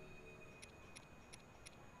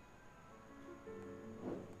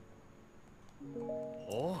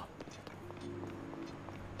 Oh.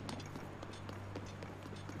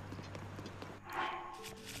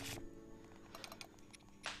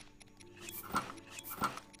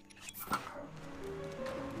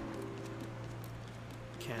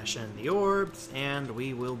 Cash in the orbs, and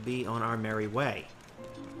we will be on our merry way.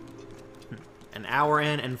 An hour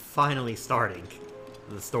in, and finally starting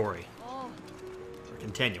the story. Oh. We're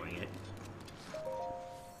continuing it.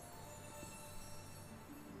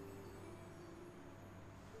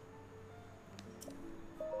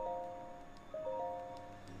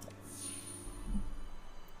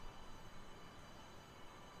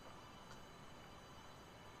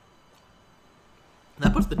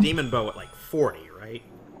 That puts the demon bow at like 40, right?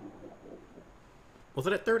 Was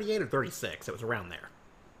it at 38 or 36? It was around there.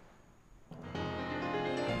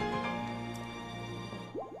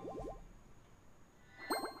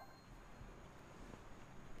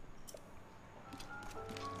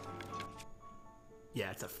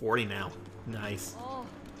 Yeah, it's at 40 now. Nice. Oh.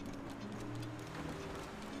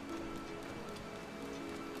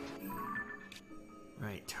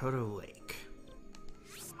 Right, Toto Lake.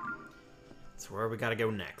 That's where we gotta go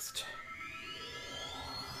next.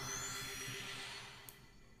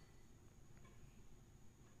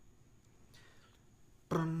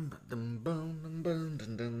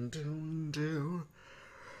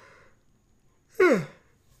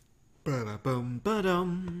 Ba-da-bum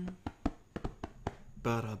ba-dum.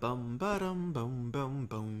 Ba-da-bum ba-dum bum bum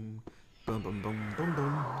bum. Bum bum bum bum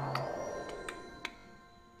bum.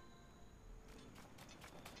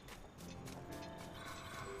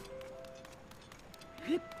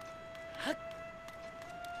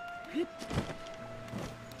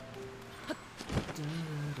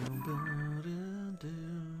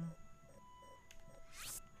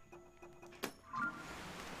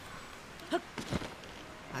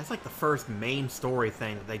 That's like the first main story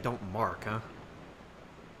thing that they don't mark, huh?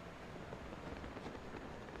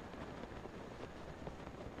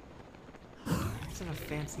 Is that a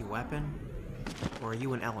fancy weapon? Or are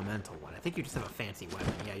you an elemental one? I think you just have a fancy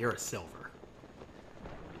weapon. Yeah, you're a silver.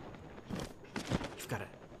 You've got a...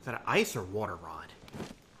 Is that an ice or water rod?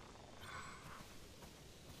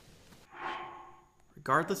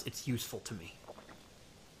 Regardless, it's useful to me.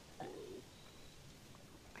 I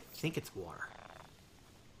think it's water.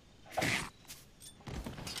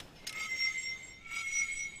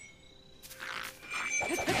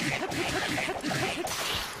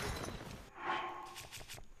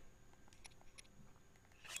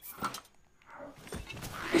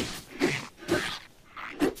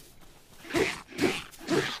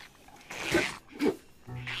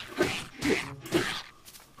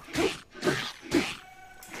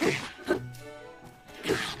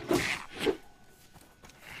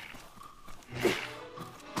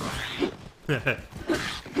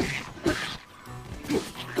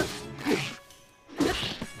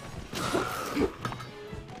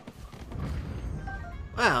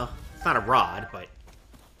 Well, it's not a rod, but...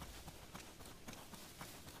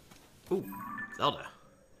 Ooh, Zelda.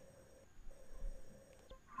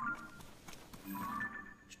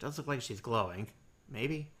 She does look like she's glowing.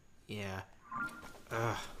 Maybe? Yeah.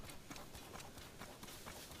 Ugh.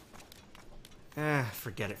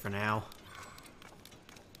 Forget it for now.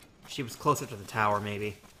 She was closer to the tower,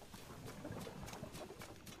 maybe.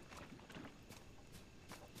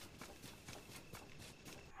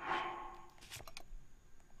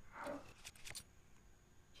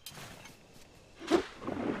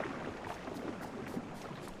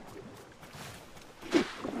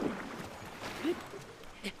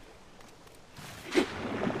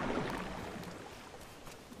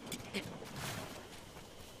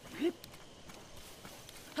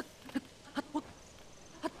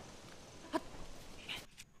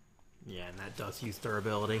 Yeah, and that does use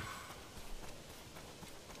durability.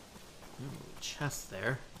 Ooh, chest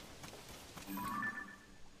there.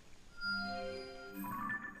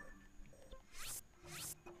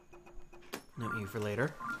 Note you for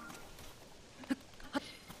later.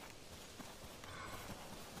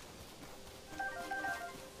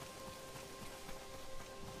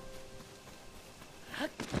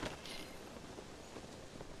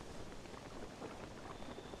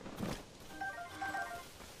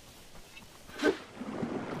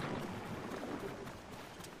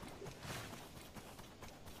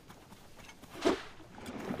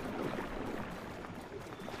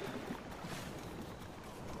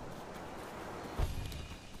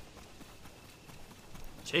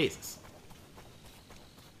 Jesus.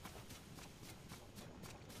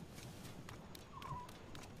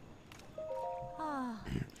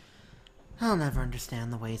 I'll never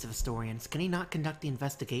understand the ways of historians. Can he not conduct the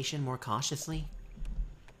investigation more cautiously?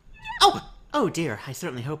 Oh! Oh dear, I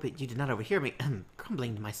certainly hope that you did not overhear me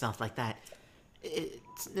grumbling to myself like that.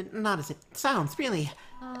 It's not as it sounds, really.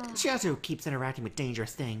 Giotto keeps interacting with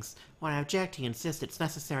dangerous things. When I object, he insists it's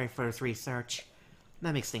necessary for his research.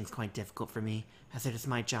 That makes things quite difficult for me, as it is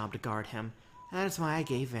my job to guard him. That is why I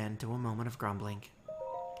gave in to a moment of grumbling.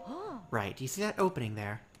 Right, do you see that opening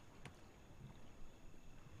there?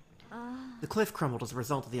 The cliff crumbled as a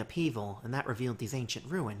result of the upheaval, and that revealed these ancient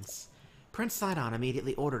ruins. Prince Sidon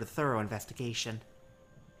immediately ordered a thorough investigation.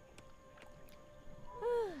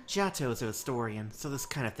 Giotto is a historian, so this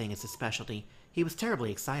kind of thing is his specialty. He was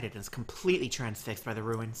terribly excited and is completely transfixed by the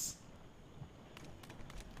ruins.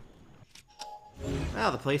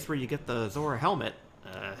 Well, the place where you get the Zora helmet.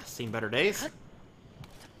 Seen better days.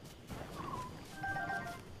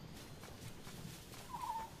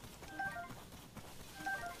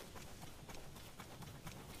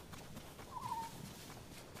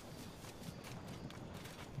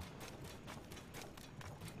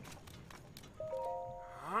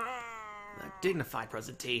 Dignified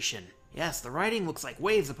presentation. Yes, the writing looks like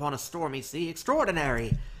waves upon a stormy sea.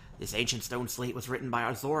 Extraordinary! This ancient stone slate was written by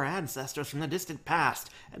our Zora ancestors from the distant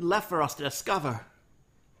past and left for us to discover.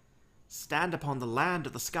 Stand upon the land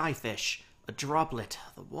of the skyfish, a droplet,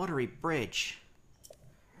 the watery bridge.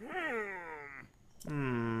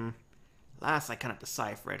 Last I cannot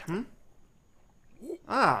decipher it,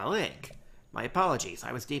 Ah, Link. My apologies,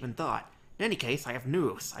 I was deep in thought. In any case, I have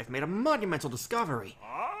news. I've made a monumental discovery.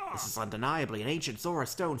 This is undeniably an ancient Zora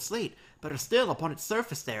stone slate, but still upon its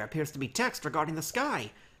surface there appears to be text regarding the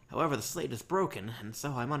sky. However, the slate is broken, and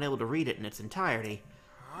so I'm unable to read it in its entirety.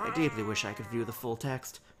 I deeply wish I could view the full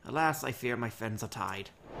text. Alas, I fear my friends are tied.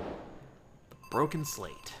 The broken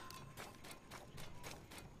slate.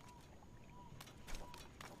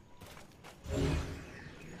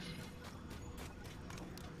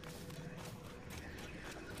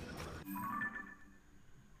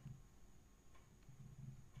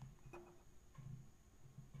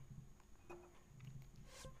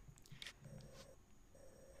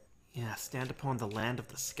 Yeah, stand upon the land of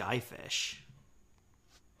the skyfish.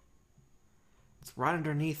 It's right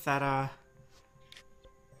underneath that,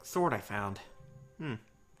 sword I found.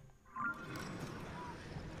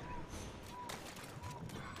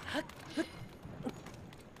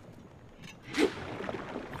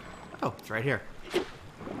 Oh, it's right here.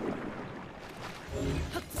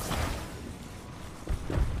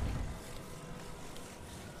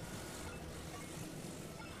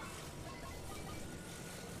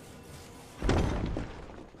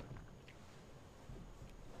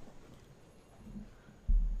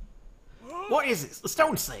 What is this? The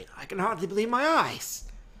stone slate? I can hardly believe my eyes.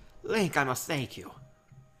 Link, I must thank you.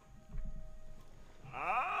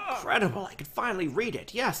 Incredible, I can finally read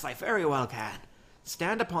it. Yes, I very well can.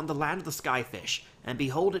 Stand upon the land of the skyfish, and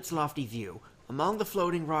behold its lofty view. Among the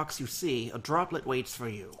floating rocks you see, a droplet waits for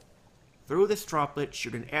you. Through this droplet,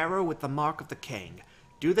 shoot an arrow with the mark of the king.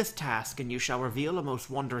 Do this task, and you shall reveal a most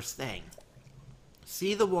wondrous thing.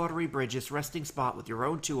 See the watery bridge's resting spot with your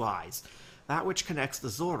own two eyes, that which connects the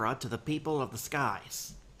Zora to the people of the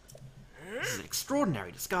skies. This is an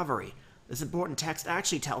extraordinary discovery. This important text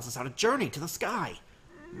actually tells us how to journey to the sky.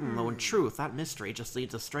 Though in truth, that mystery just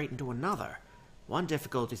leads us straight into another. One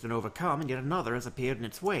difficulty has been overcome, and yet another has appeared in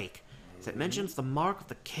its wake. As it mentions the mark of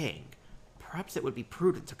the king, perhaps it would be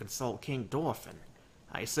prudent to consult King Dorfin.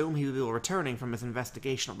 I assume he will be returning from his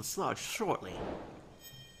investigation of the sludge shortly.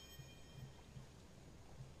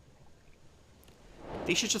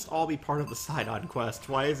 These should just all be part of the Sidon quest.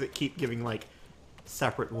 Why does it keep giving, like,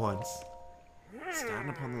 separate ones? Stand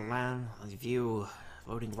upon the land, the view,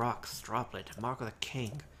 floating rocks, droplet, mark of the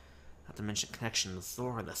king. Not to mention connection to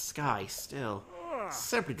Zora in the sky, still.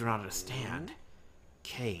 Simply do not understand.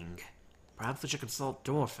 King. Perhaps we should consult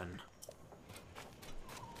Dorfin.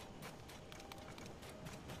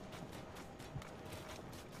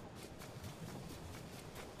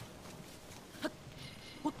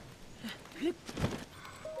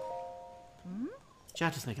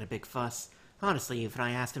 Giotto's making a big fuss. Honestly, if I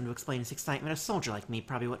asked him to explain his excitement, a soldier like me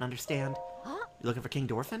probably wouldn't understand. You looking for King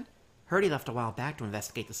Dorfin? Heard he left a while back to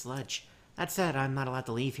investigate the sludge. That said, I'm not allowed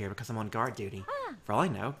to leave here because I'm on guard duty. For all I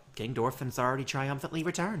know, King Dorfin's already triumphantly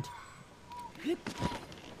returned.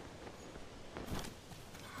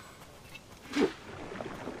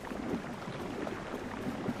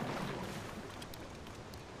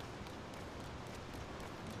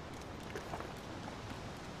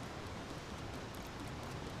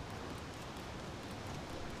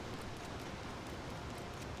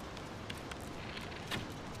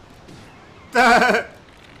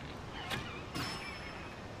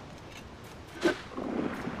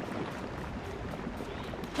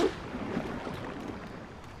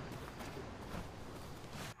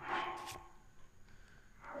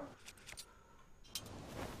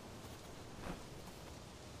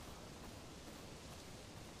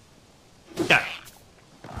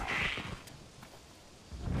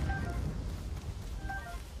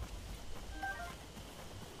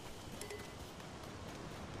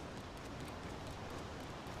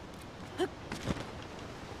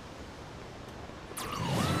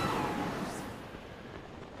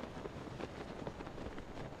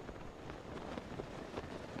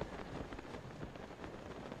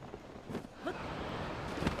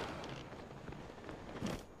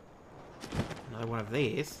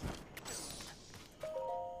 these.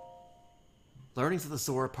 Learnings of the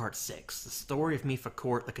Zora Part 6. The story of Mipha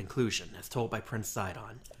Court, the conclusion, as told by Prince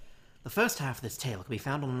Sidon. The first half of this tale can be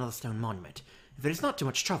found on another stone monument. If it is not too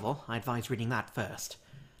much trouble, I advise reading that first.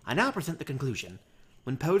 I now present the conclusion.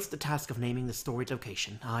 When posed the task of naming the storied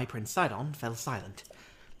location, I, Prince Sidon, fell silent.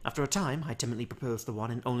 After a time, I timidly proposed the one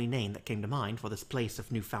and only name that came to mind for this place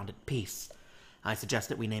of new-founded peace. I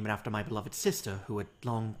suggested we name it after my beloved sister, who had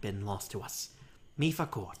long been lost to us. Mipha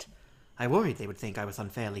Court. I worried they would think I was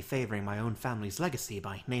unfairly favoring my own family's legacy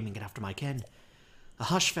by naming it after my kin. A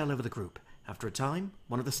hush fell over the group. After a time,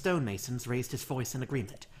 one of the stonemasons raised his voice in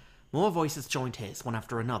agreement. More voices joined his, one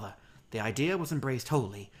after another. The idea was embraced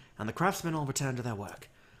wholly, and the craftsmen all returned to their work.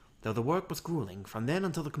 Though the work was grueling, from then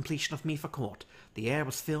until the completion of Mipha Court, the air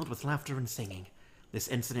was filled with laughter and singing. This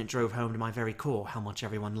incident drove home to my very core how much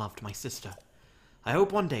everyone loved my sister. I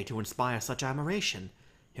hope one day to inspire such admiration.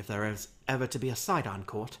 If there is ever to be a Sidon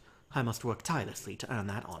Court, I must work tirelessly to earn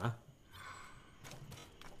that honor.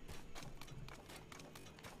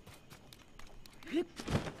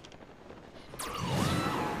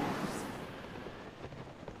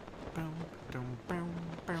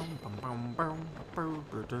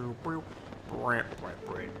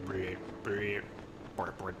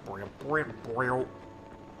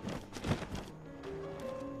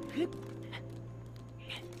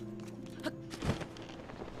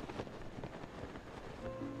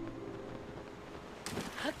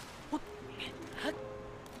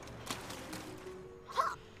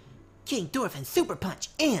 King Dorphin Super Punch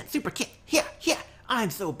and Super Kick. Yeah, I'm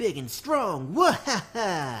so big and strong.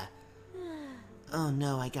 Wahaha! Oh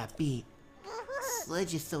no, I got beat.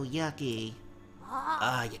 Sledge is so yucky.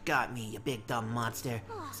 You got me, you big dumb monster.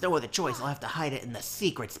 There's no other choice, I'll have to hide it in the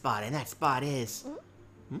secret spot, and that spot is...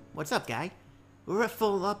 What's up, guy? We're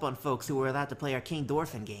full up on folks who are allowed to play our King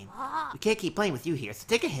Dorphin game. We can't keep playing with you here, so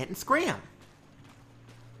take a hit and scram.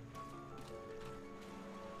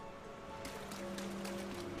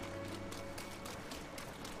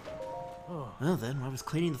 Well then, while I was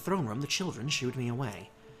cleaning the throne room, the children shooed me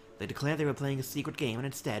away. They declared they were playing a secret game and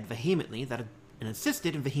insisted vehemently that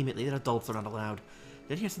adults are not allowed.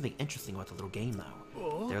 Did hear something interesting about the little game,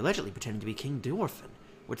 though. They're allegedly pretending to be King Dorphin.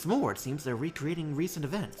 What's more, it seems they're recreating recent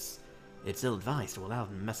events. It's ill-advised to allow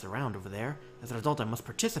them to mess around over there. As an adult, I must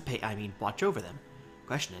watch over them.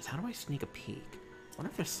 Question is, how do I sneak a peek? I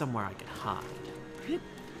wonder if there's somewhere I can hide.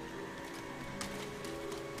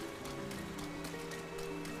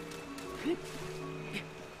 I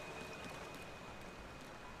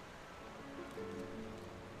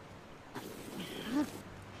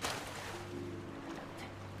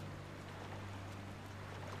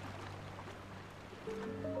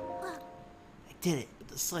did it, but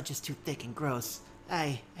the sludge is too thick and gross.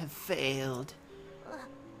 I have failed.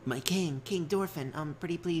 My king, King Dorphin,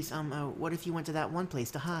 pretty please, what if you went to that one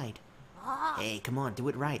place to hide? Hey, come on, do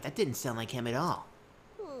it right. That didn't sound like him at all.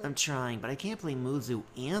 I'm trying, but I can't play Muzu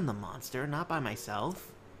and the monster, not by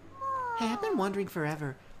myself. Hey, I've been wondering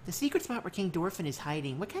forever. The secret spot where King Dorphin is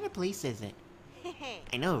hiding, what kind of place is it?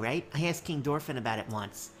 I know, right? I asked King Dorphin about it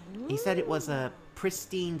once. He said it was a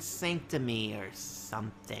pristine sanctuary or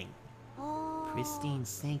something. Pristine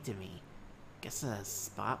sanctuary. Guess a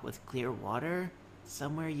spot with clear water?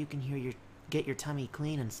 Somewhere you can get your tummy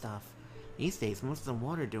clean and stuff. These days, most of the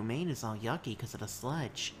water domain is all yucky because of the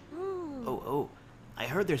sludge. Oh, I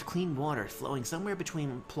heard there's clean water flowing somewhere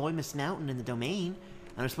between Ploymus Mountain and the domain.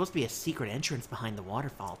 And there's supposed to be a secret entrance behind the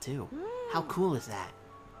waterfall, too. How cool is that?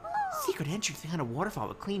 Secret entrance behind a waterfall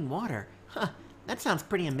with clean water? Huh, that sounds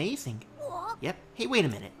pretty amazing. Yep. Hey, wait a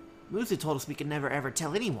minute. Muzu told us we could never ever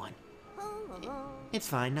tell anyone. It's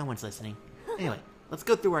fine, no one's listening. Anyway, let's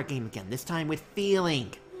go through our game again, this time with feeling.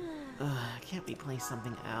 Can't we play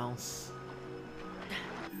something else?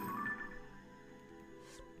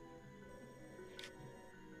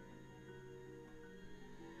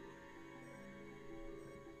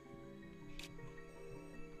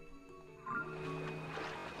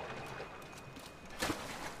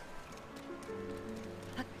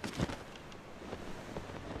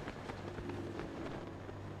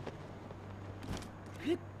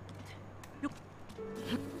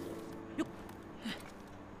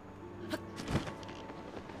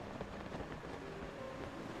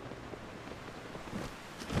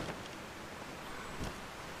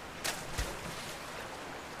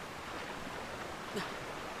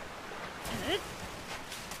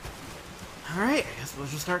 Alright, I guess we'll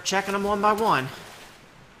just start checking them one by one.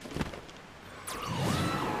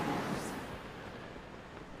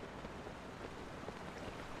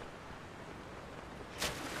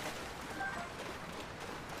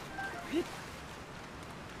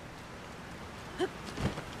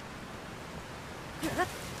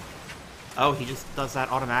 Oh, he just does that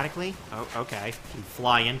automatically? Oh, okay. You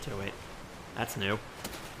fly into it. That's new.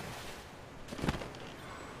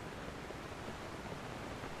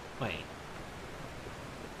 Wait.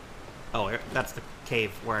 Oh, that's the cave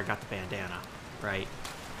where I got the bandana, right?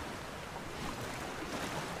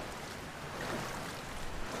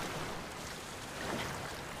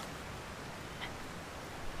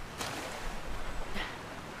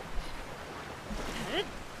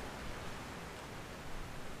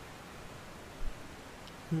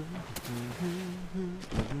 Boom,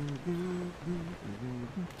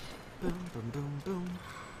 boom, boom, boom.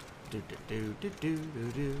 Do do do do do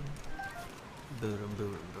do do. Boom,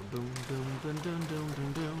 boom, boom, boom, boom, boom, boom, boom,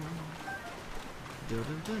 boom, boom. Do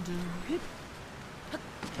do do do.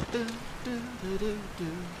 Do do do do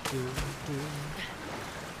do do do.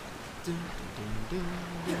 Do do do do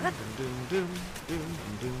do do do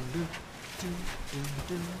do do do do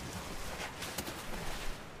do.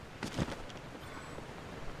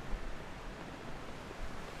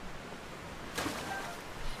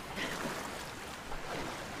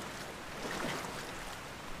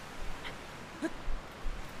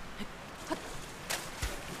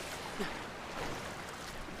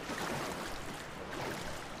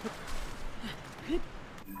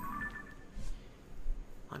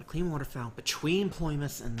 On a clean water fountain between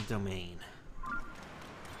Ploymus and the domain.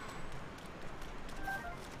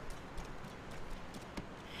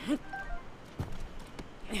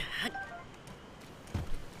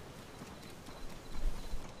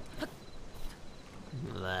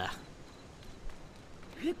 Blah.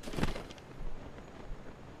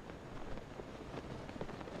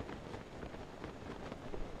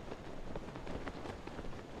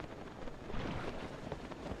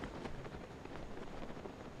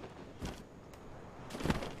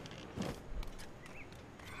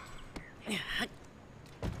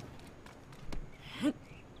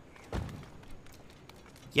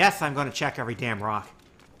 Yes, I'm gonna check every damn rock.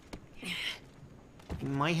 You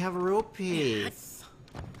might have a rupees.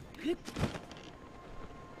 Speaking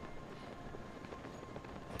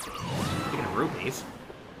of rupees.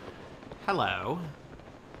 Hello.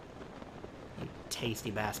 You tasty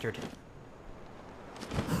bastard.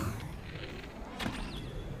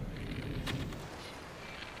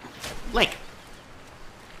 Link!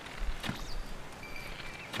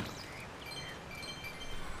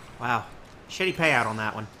 Wow. Shitty payout on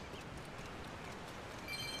that one.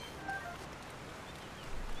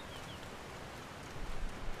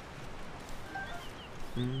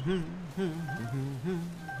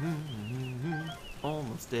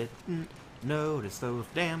 Almost didn't notice those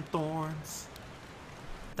damn thorns.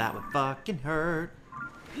 That would fucking hurt.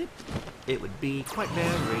 It would be quite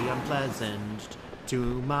very unpleasant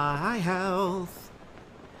to my health.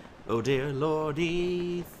 Oh dear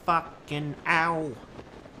lordy, fucking ow.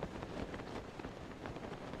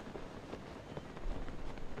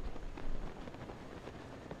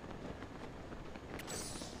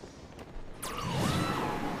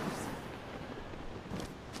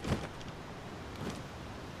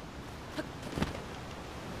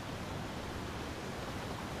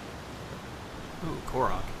 Ooh,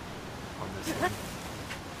 Korok on this one.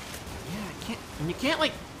 Yeah, I can't. And you can't,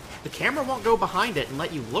 like, the camera won't go behind it and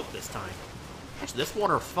let you look this time. Actually, this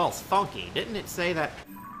water falls funky. Didn't it say that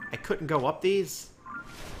I couldn't go up these?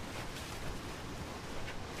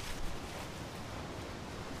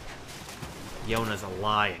 Yona's a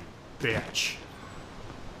lying bitch.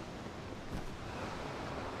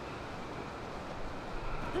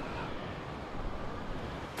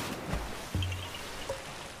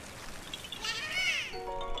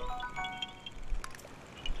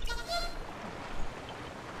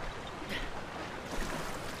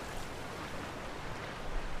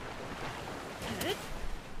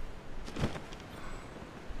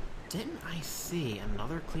 Didn't I see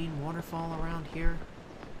another clean waterfall around here?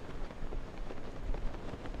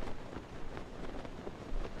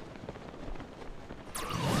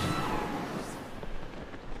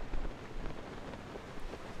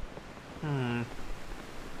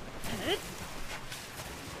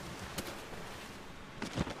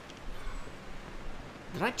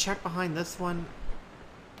 Did I check behind this one?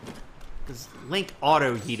 Because Link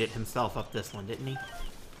auto-yeeted himself up this one, didn't he?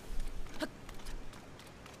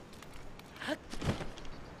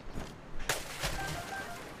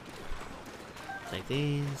 Take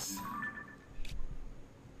these.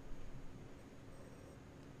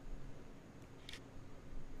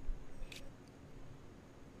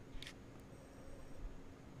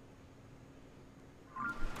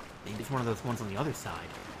 Maybe it's one of those ones on the other side.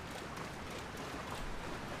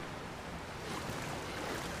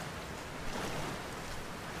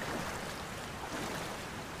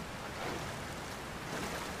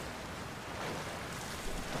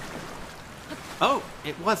 Oh,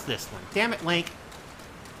 it was this one. Damn it, Link.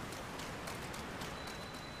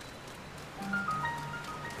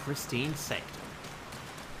 Pristine Sanctum.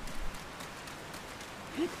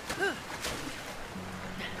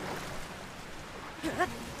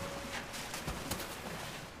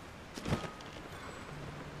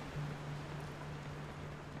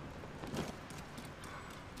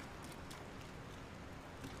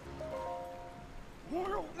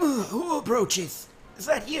 Who approaches? Is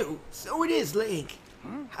that you? So it is, Link.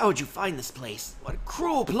 How would you find this place? What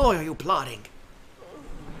cruel ploy are you plotting?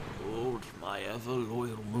 Hold my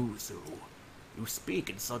ever-loyal Muzu. You speak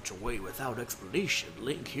in such a way without explanation,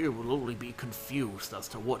 Link here will only be confused as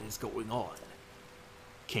to what is going on.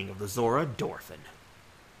 King of the Zora, Dorphin.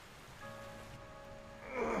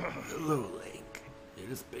 Hello, Link. It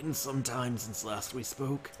has been some time since last we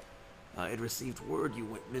spoke. I had received word you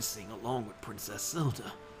went missing along with Princess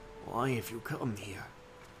Zelda. Why have you come here?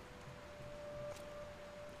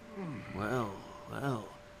 Well,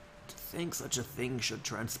 to think such a thing should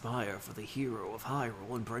transpire for the hero of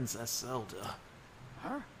Hyrule and Princess Zelda.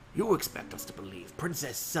 Huh? You expect us to believe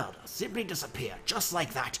Princess Zelda simply disappeared just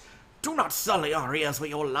like that? Do not sully our ears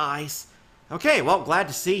with your lies. Okay, well, glad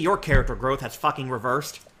to see your character growth has fucking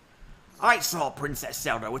reversed. I saw Princess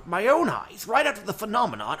Zelda with my own eyes right after the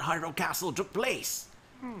phenomenon at Hyrule Castle took place.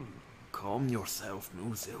 Calm yourself,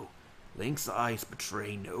 Muzu. Link's eyes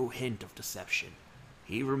betray no hint of deception.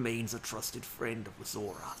 He remains a trusted friend of the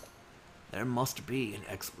Zora. There must be an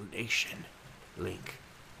explanation. Link,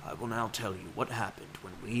 I will now tell you what happened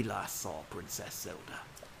when we last saw Princess Zelda,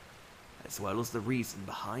 as well as the reason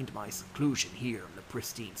behind my seclusion here in the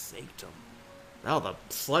Pristine Sanctum. Oh, the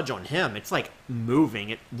sludge on him, it's like moving.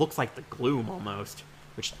 It looks like the gloom almost.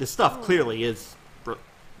 Which, this stuff clearly is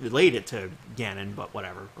related to Ganon, but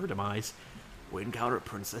whatever, or demise. We encountered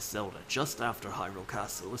Princess Zelda just after Hyrule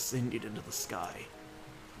Castle ascended into the sky.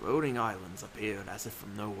 Floating islands appeared as if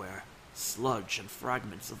from nowhere. Sludge and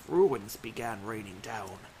fragments of ruins began raining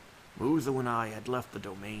down. Muzu and I had left the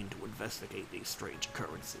domain to investigate these strange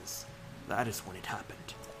occurrences. That is when it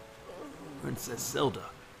happened. Princess Zelda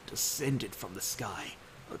descended from the sky,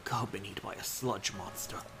 accompanied by a sludge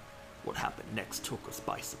monster. What happened next took us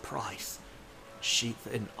by surprise. She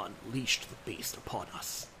then unleashed the beast upon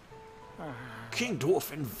us. King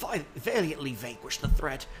Dorphin valiantly vanquished the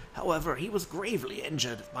threat. However, he was gravely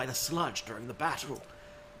injured by the sludge during the battle.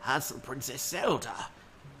 As for Princess Zelda,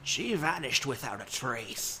 she vanished without a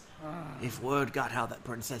trace. If word got out that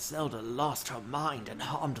Princess Zelda lost her mind and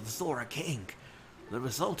harmed the Zora King, the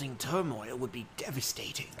resulting turmoil would be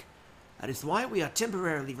devastating. That is why we are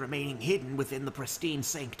temporarily remaining hidden within the Pristine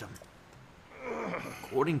Sanctum.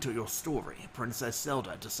 According to your story, Princess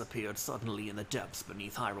Zelda disappeared suddenly in the depths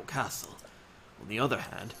beneath Hyrule Castle. On the other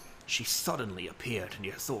hand, she suddenly appeared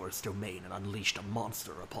near Zora's domain and unleashed a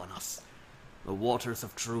monster upon us. The waters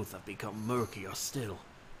of truth have become murkier still,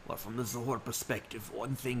 but from the Zora perspective,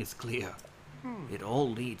 one thing is clear. It all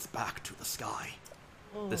leads back to the sky.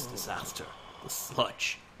 This disaster, the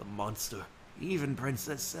sludge, the monster, even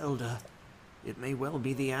Princess Zelda. It may well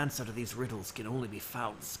be the answer to these riddles can only be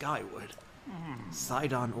found skyward.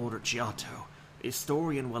 Sidon ordered Giotto, a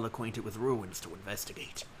historian well acquainted with ruins, to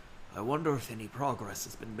investigate. I wonder if any progress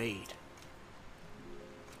has been made.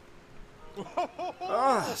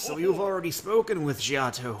 So you've already spoken with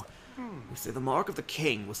Giotto. You say the mark of the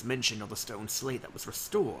king was mentioned on the stone slate that was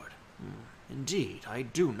restored. Indeed, I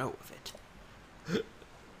do know of it.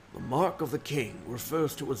 The mark of the king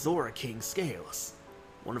refers to a Zora King scales.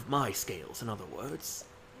 One of my scales, in other words.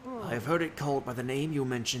 I have heard it called by the name you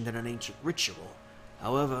mentioned in an ancient ritual.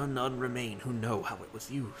 However, none remain who know how it was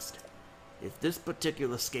used. If this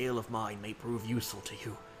particular scale of mine may prove useful to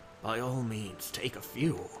you, by all means, take a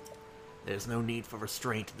few. There's no need for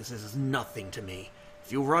restraint. This is nothing to me.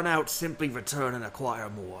 If you run out, simply return and acquire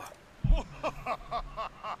more.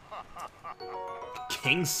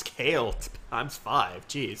 King scale times 5,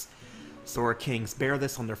 jeez. Zora Kings bear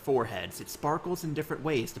this on their foreheads. It sparkles in different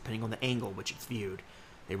ways depending on the angle which it's viewed.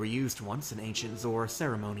 They were used once in ancient Zora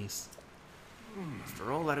ceremonies.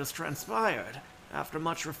 After all that has transpired, after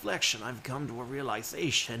much reflection, I've come to a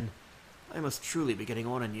realization. I must truly be getting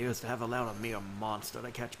on in years to have allowed a mere monster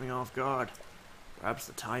to catch me off guard. Perhaps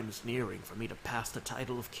the time is nearing for me to pass the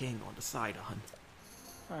title of king on to Sidon.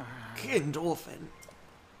 King Dorphin.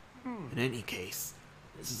 In any case,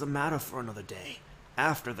 this is a matter for another day,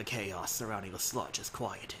 after the chaos surrounding the sludge is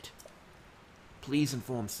quieted. Please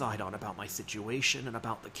inform Sidon about my situation and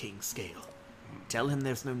about the King's Scale. Tell him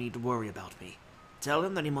there's no need to worry about me. Tell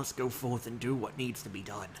him that he must go forth and do what needs to be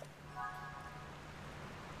done.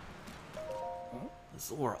 The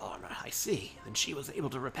Zora armor, I see. Then she was able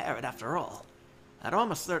to repair it after all. That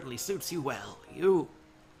armor certainly suits you well. You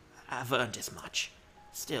have earned as much.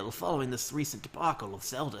 Still, following this recent debacle of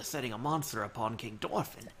Zelda setting a monster upon King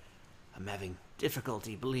Dorfin, I'm having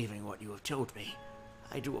difficulty believing what you have told me.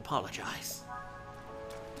 I do apologize.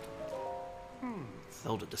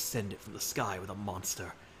 Zelda descended from the sky with a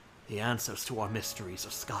monster. The answers to our mysteries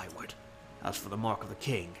are skyward. As for the mark of the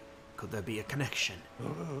king, could there be a connection?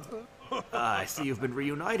 I see you've been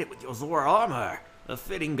reunited with your Zora armor, a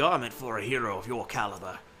fitting garment for a hero of your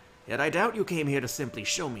caliber. Yet I doubt you came here to simply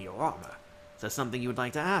show me your armor. Is there something you would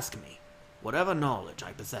like to ask me? Whatever knowledge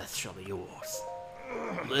I possess shall be yours.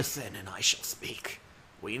 Listen, and I shall speak.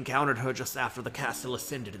 We encountered her just after the castle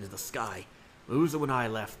ascended into the sky. Uzu and I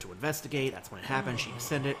left to investigate. That's when it happened. She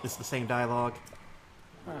descended. This is the same dialogue.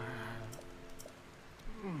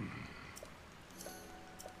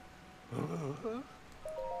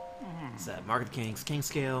 It's Mark of the Kings, King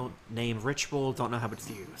Scale, name Ritual, don't know how it's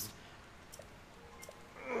used.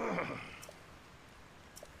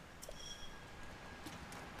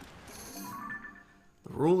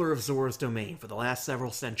 The ruler of Zora's domain for the last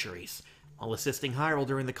several centuries. While assisting Hyrule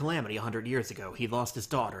during the Calamity 100 years ago, he lost his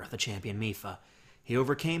daughter, the champion Mipha. He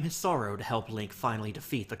overcame his sorrow to help Link finally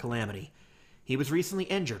defeat the Calamity. He was recently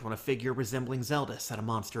injured when a figure resembling Zelda set a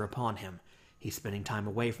monster upon him. He's spending time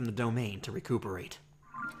away from the domain to recuperate.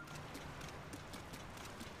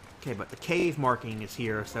 Okay, but the cave marking is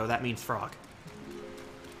here, so that means frog.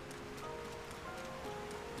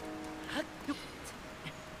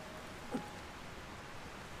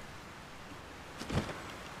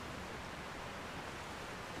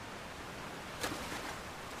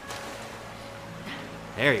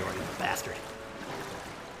 There you are, you bastard.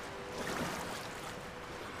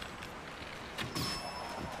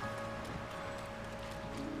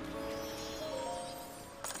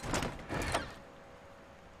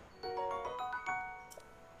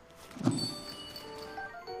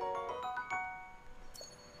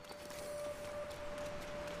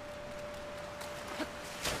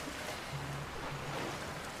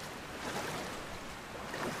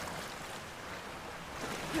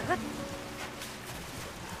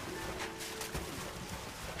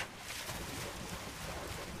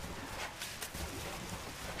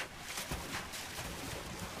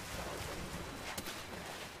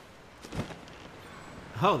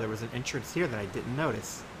 Oh, there was an entrance here that I didn't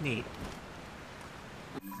notice. Neat.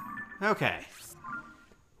 Okay.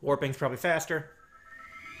 Warping's probably faster.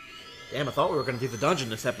 Damn, I thought we were going to do the dungeon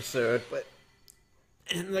this episode, but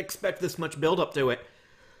I didn't expect this much build-up to it.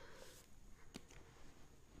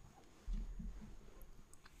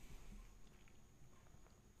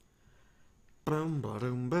 Boom,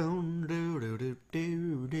 boom, boom, doo doo doo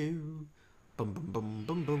doo doo. Boom, boom, boom,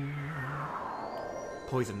 boom, boom.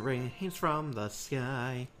 Poison rains from the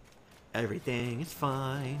sky. Everything is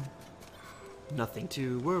fine. Nothing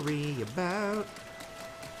to worry about.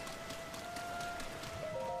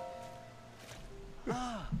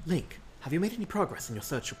 Link, have you made any progress in your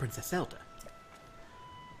search for Princess Zelda?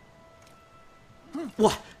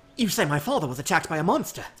 What? You say my father was attacked by a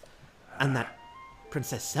monster? And that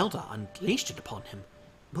Princess Zelda unleashed it upon him?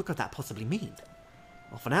 What could that possibly mean?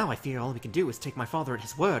 Well, for now, I fear all we can do is take my father at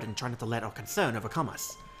his word and try not to let our concern overcome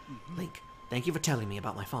us. Link, thank you for telling me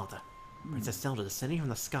about my father. Princess Zelda descending from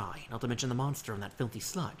the sky, not to mention the monster and that filthy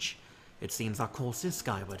sludge. It seems our course is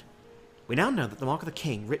skyward. We now know that the mark of the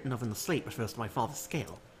king written of in the slate refers to my father's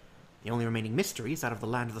scale. The only remaining mystery is that of the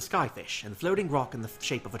land of the skyfish and the floating rock in the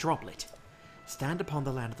shape of a droplet. Stand upon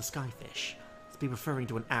the land of the skyfish. This be referring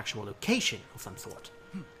to an actual location of some sort.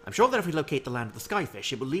 I'm sure that if we locate the land of the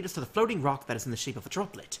skyfish, it will lead us to the floating rock that is in the shape of a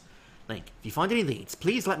droplet. Link, if you find any leads,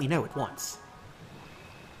 please let me know at once.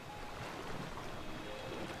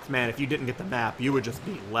 Man, if you didn't get the map, you would just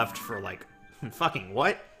be left for, like, fucking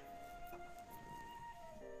what?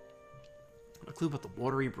 A clue about the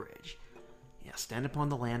watery bridge. Yeah, stand upon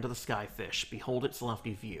the land of the skyfish. Behold its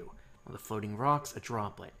lofty view. On the floating rocks, a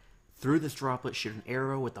droplet. Through this droplet, shoot an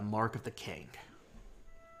arrow with the mark of the king.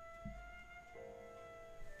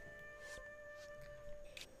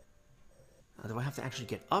 Do I have to actually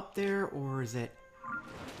get up there, or is it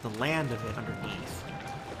the land of it underneath?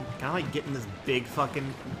 Can I, like, get in this big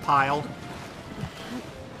fucking pile?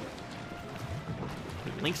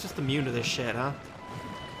 Link's just immune to this shit, huh?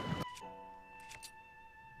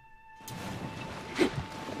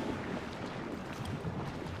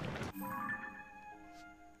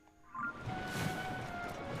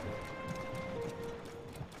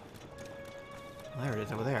 There it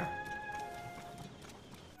is, over there.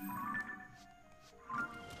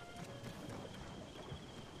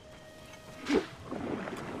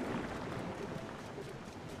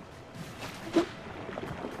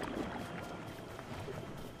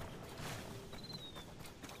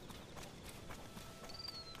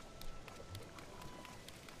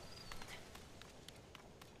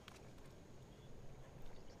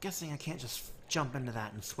 guessing I can't just jump into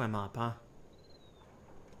that and swim up, huh?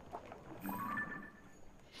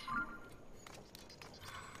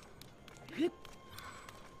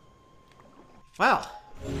 Well.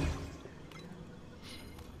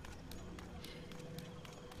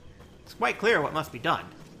 It's quite clear what must be done.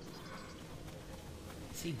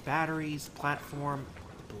 See batteries, platform,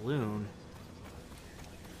 balloon.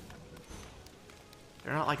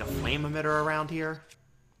 They're not like a flame emitter around here.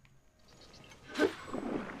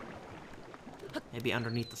 Maybe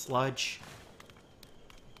underneath the sludge.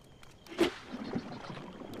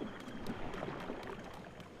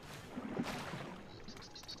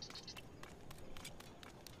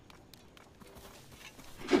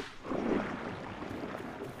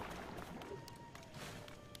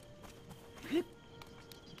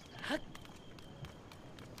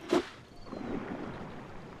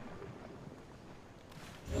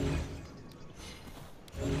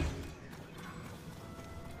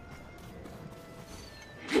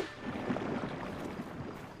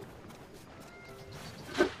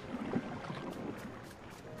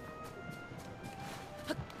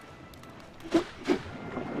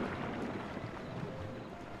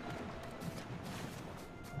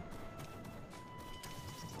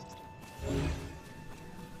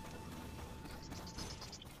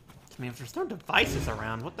 I mean, if there's no devices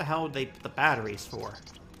around, what the hell would they put the batteries for?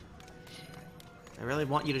 They really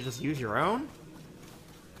want you to just use your own?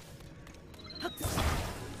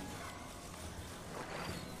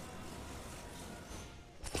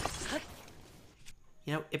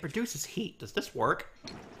 You know, it produces heat. Does this work?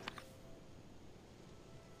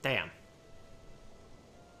 Damn.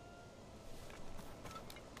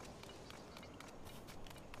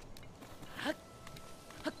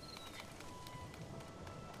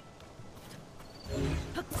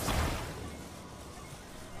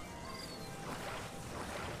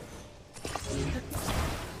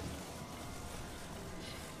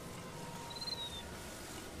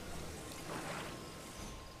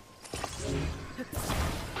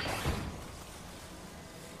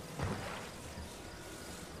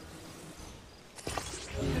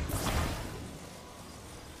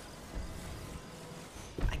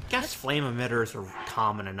 I guess flame emitters are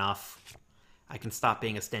common enough. I can stop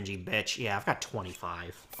being a stingy bitch. Yeah, I've got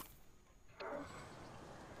 25.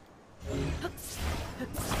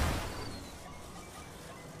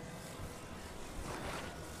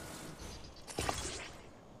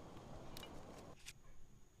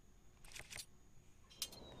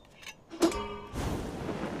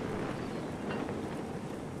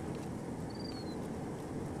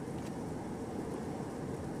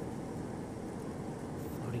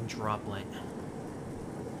 Floating droplet.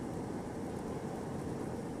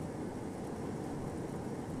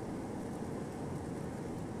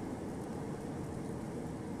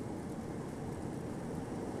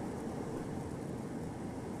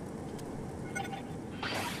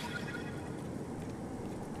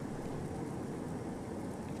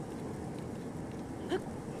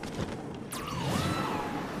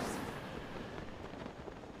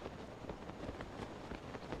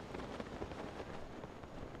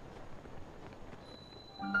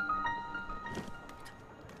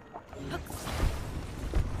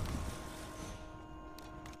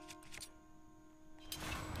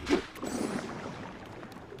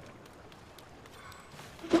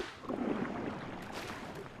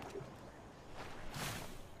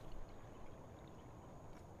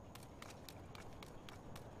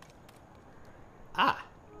 Ah.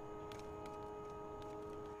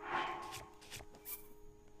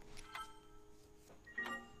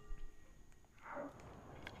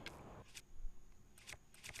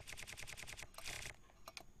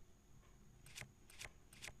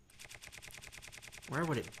 Where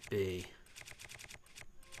would it be?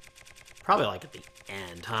 Probably like at the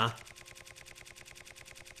end, huh?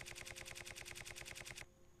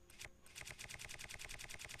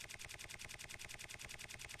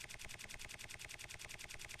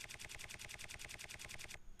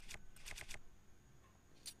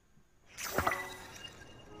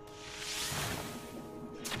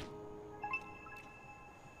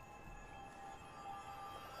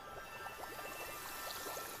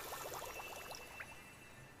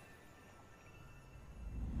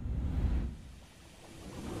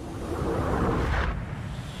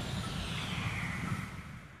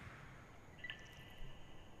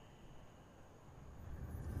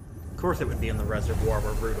 Of course it would be in the reservoir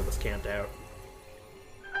where Ruta was camped out.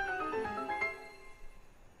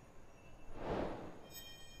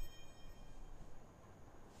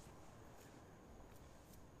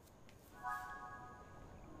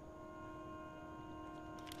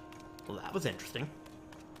 Well, that was interesting.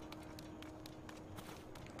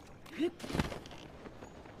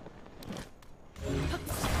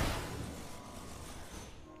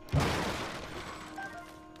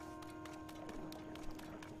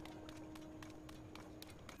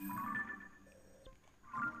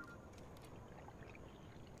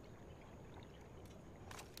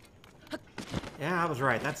 Yeah, I was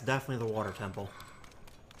right. That's definitely the water temple.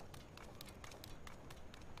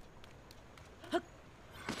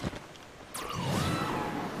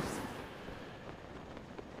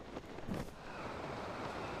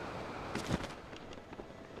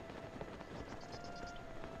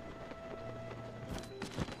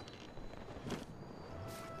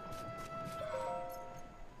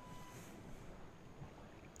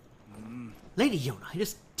 Lady Yona, it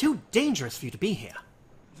is too dangerous for you to be here.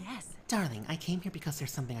 Yes. Darling, I came here because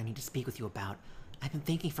there's something I need to speak with you about. I've been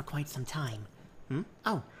thinking for quite some time.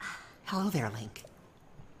 Oh, hello there, Link.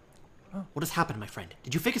 What has happened, my friend?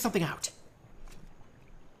 Did you figure something out?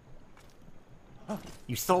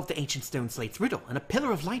 You solved the ancient stone slate's riddle, and a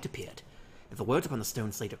pillar of light appeared. If the words upon the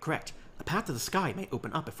stone slate are correct, a path to the sky may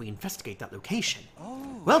open up if we investigate that location.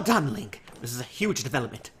 Oh. Well done, Link. This is a huge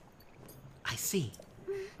development. I see.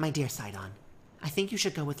 My dear Sidon, I think you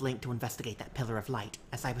should go with Link to investigate that pillar of light,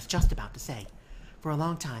 as I was just about to say. For a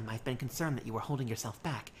long time, I've been concerned that you were holding yourself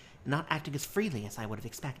back, and not acting as freely as I would have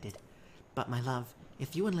expected. But my love,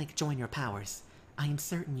 if you and Link join your powers, I am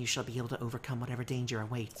certain you shall be able to overcome whatever danger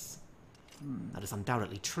awaits. That is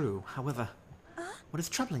undoubtedly true. However, What is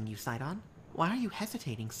troubling you, Sidon? Why are you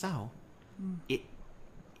hesitating so? it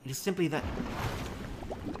is simply that...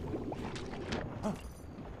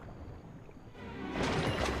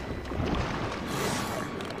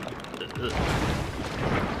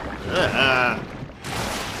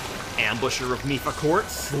 Ambusher of Mifa Court,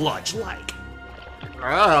 sludge-like.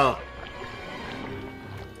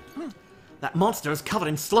 That monster is covered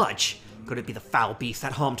in sludge. Could it be the foul beast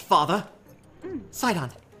that harmed Father? Sidon,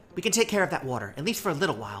 we can take care of that water, at least for a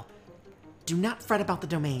little while. Do not fret about the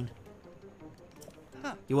domain.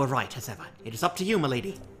 You are right, as ever. It is up to you,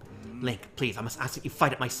 milady. Link, please, I must ask that you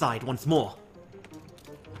fight at my side once more.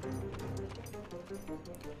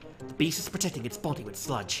 The beast is protecting its body with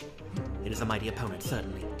sludge. It is a mighty opponent,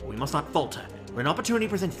 certainly. We must not falter. When an opportunity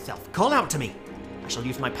presents itself, call out to me. I shall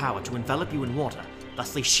use my power to envelop you in water,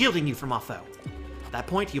 thusly shielding you from our foe. At that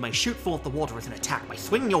point, you may shoot forth the water as an attack by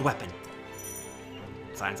swinging your weapon.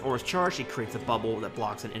 Sidon's aura's charged, he creates a bubble that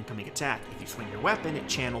blocks an incoming attack. If you swing your weapon, it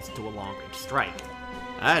channels into a long-range strike.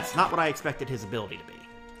 That's not what I expected his ability to be.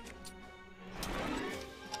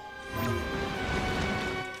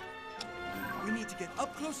 We need to get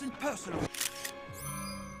up close and personal.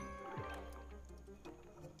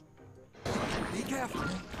 Be careful.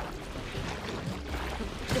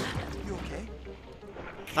 You okay?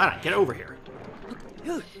 Sidon, get over here.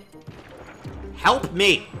 Help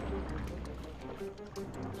me!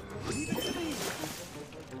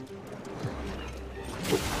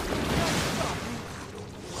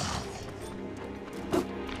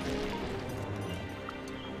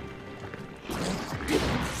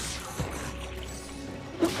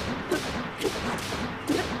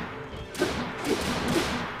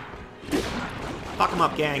 Fuck him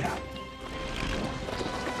up, gang.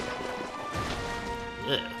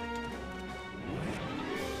 Ugh.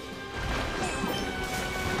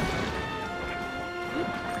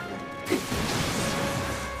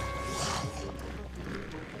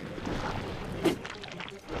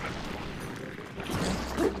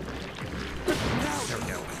 There we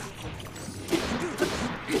go.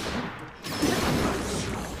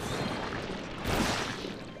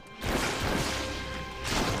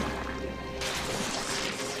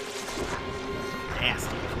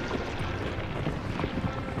 Nasty.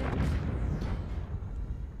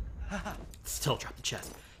 Still drop the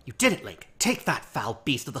chest. You did it, Link. Take that, foul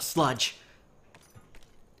beast of the sludge.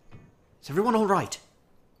 Is everyone all right?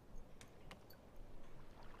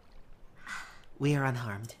 We are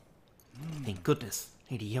unharmed. Thank goodness.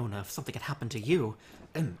 Lady Yona, if something had happened to you...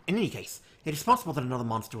 in any case, it is possible that another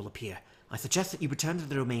monster will appear. I suggest that you return to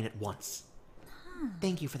the domain at once.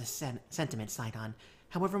 Thank you for the sentiment, Sidon.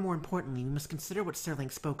 However, more importantly, we must consider what Sir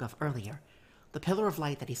Link spoke of earlier. The pillar of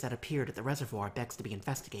light that he said appeared at the reservoir begs to be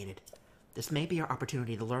investigated. This may be our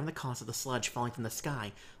opportunity to learn the cause of the sludge falling from the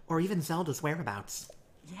sky, or even Zelda's whereabouts.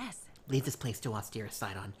 Yes. Leave this place to us, dearest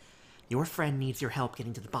Sidon. Your friend needs your help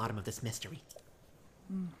getting to the bottom of this mystery.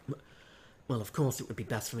 Well, of course it would be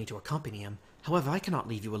best for me to accompany him. However, I cannot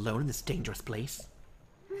leave you alone in this dangerous place.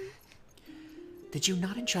 Did you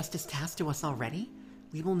not entrust this task to us already?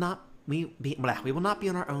 We will not be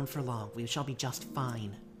on our own for long. We shall be just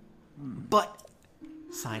fine. But...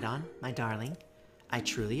 Sidon, my darling, I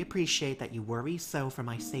truly appreciate that you worry so for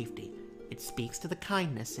my safety. It speaks to the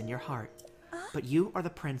kindness in your heart. But you are the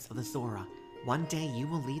Prince of the Zora. One day you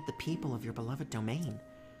will lead the people of your beloved domain.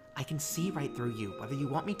 I can see right through you, whether you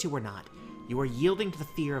want me to or not. You are yielding to the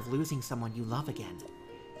fear of losing someone you love again.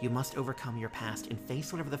 You must overcome your past and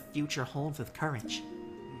face whatever the future holds with courage.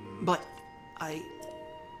 But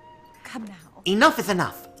Come now. Enough is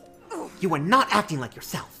enough! You are not acting like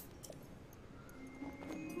yourself.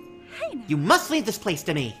 Hey now. You must leave this place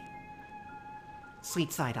to me!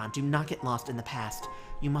 Sweet Sidon, do not get lost in the past.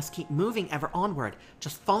 You must keep moving ever onward.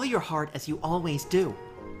 Just follow your heart as you always do.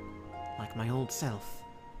 Like my old self.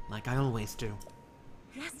 Like I always do.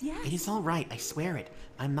 Yes, yes. It is all right, I swear it.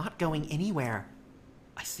 I'm not going anywhere.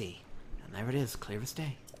 I see. And there it is, clear as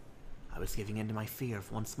day. I was giving in to my fear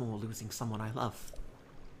of once more losing someone I love.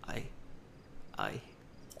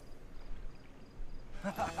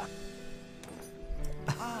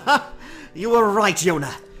 You were right,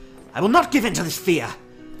 Yona. I will not give in to this fear.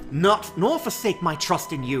 Nor forsake my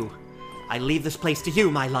trust in you. I leave this place to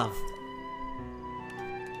you, my love.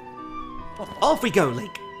 Off we go,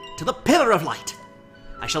 Link. To the Pillar of Light.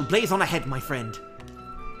 I shall blaze on ahead, my friend.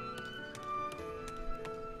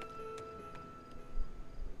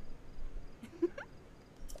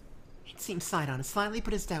 It seems Sidon has finally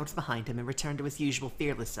put his doubts behind him and returned to his usual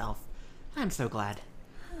fearless self. I'm so glad.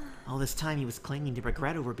 All this time he was clinging to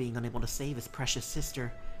regret over being unable to save his precious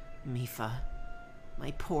sister, Mipha.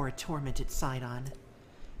 My poor, tormented Sidon.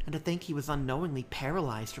 And to think he was unknowingly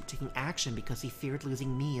paralyzed from taking action because he feared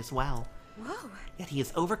losing me as well. Whoa. Yet he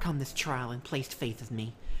has overcome this trial and placed faith in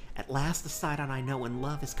me. At last the Sidon I know and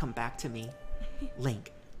love has come back to me.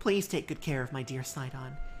 Link, please take good care of my dear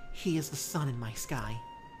Sidon. He is the sun in my sky.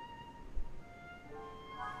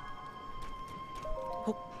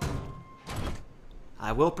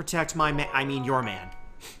 I will protect my your man.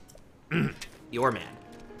 Your man.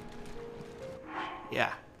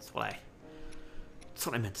 Yeah, that's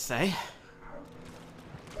what I meant to say.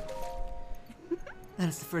 That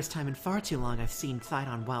is the first time in far too long I've seen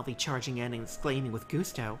Sidon wildly charging in and exclaiming with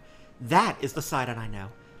gusto. That is the Sidon I know.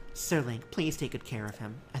 Sir Link, please take good care of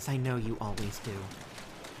him, as I know you always do.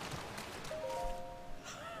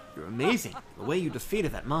 You're amazing. The way you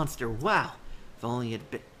defeated that monster, wow.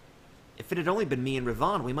 If it had only been me and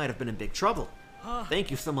Ravon, we might have been in big trouble. Thank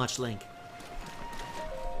you so much, Link.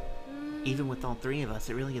 Even with all three of us,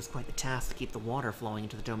 it really is quite the task to keep the water flowing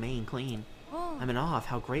into the domain clean. I'm in awe of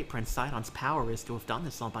how great Prince Sidon's power is to have done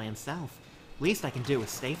this all by himself. Least I can do is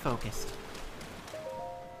stay focused.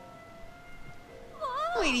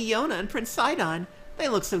 Lady Yona and Prince Sidon, they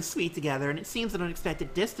look so sweet together, and it seems an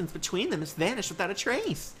unexpected distance between them has vanished without a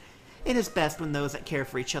trace. It is best when those that care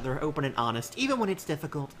for each other are open and honest, even when it's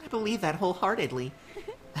difficult. I believe that wholeheartedly.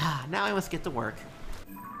 Now I must get to work.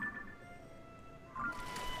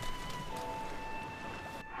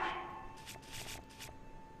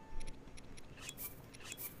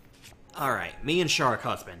 Alright, me and Shark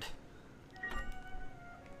Husband.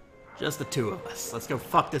 Just the two of us. Let's go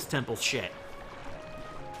fuck this temple's shit.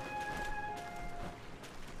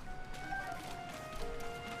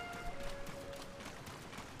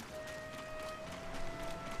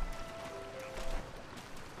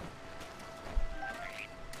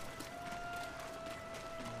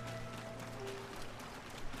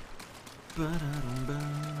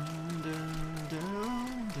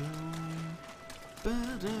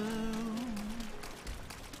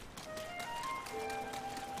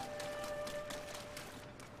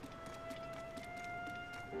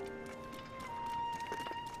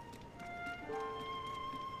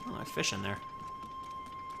 Oh, there's fish in there.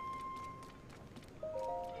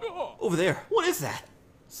 Over there, what is that?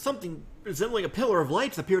 Something resembling a pillar of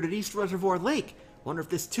lights appeared at East Reservoir Lake. Wonder if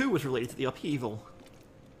this too was related to the upheaval.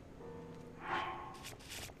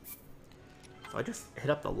 So I just hit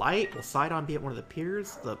up the light. Will Sidon be at one of the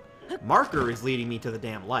piers? The marker is leading me to the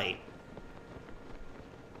damn light.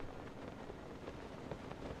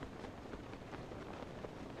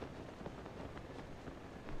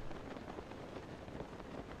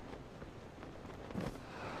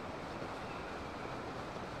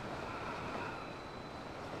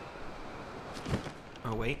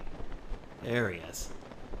 Oh, wait. There he is.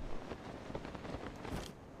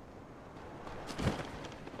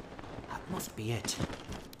 That must be it.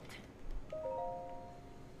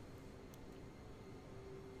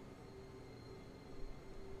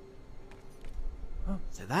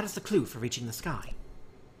 So that is the clue for reaching the sky.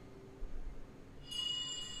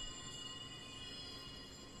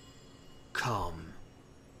 Come.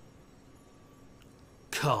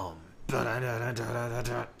 Come.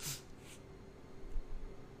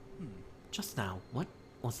 Just now, what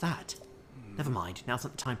was that? Never mind, now's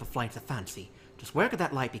not the time for flights of fancy. Just where could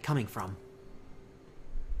that light be coming from?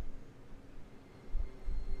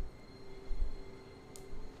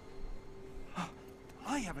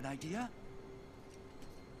 I have an idea.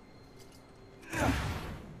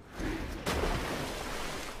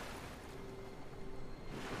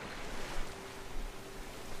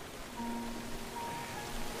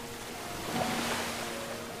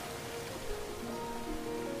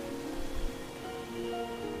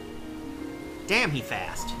 Damn, he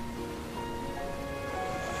fast.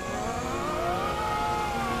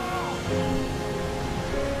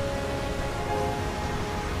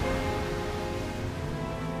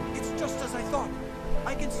 It's just as I thought.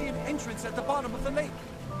 I can see an entrance at the bottom of the lake.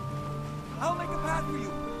 I'll make a path for you.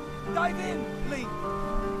 Dive in, Link.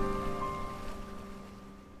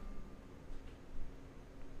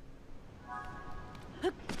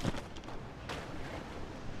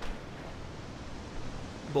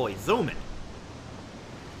 Boy, zooming.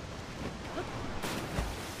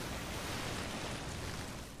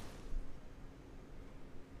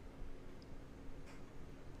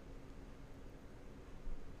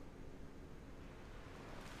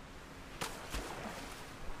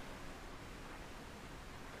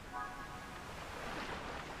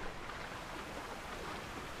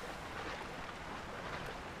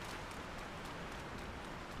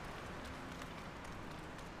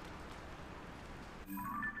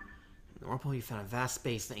 In the Whirlpool, you found a vast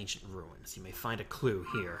space in ancient ruins. You may find a clue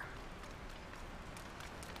here.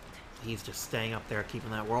 He's just staying up there,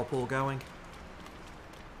 keeping that whirlpool going.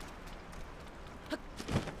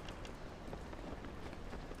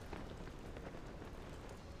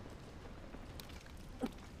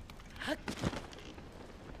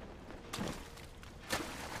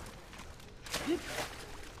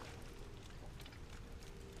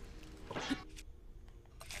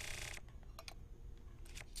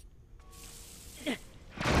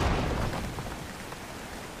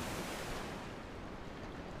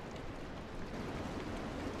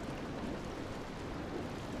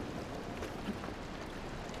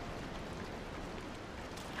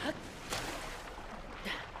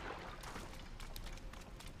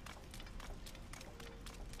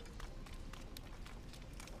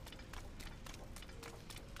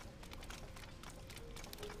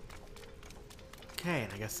 Okay,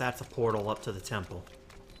 and I guess that's a portal up to the temple.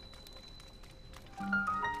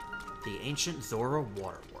 The Ancient Zora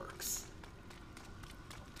Waterworks.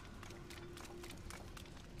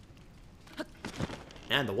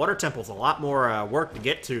 And the Water Temple's a lot more work to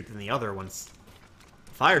get to than the other ones.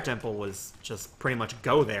 The Fire Temple was just pretty much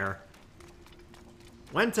go there.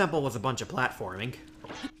 Wind Temple was a bunch of platforming.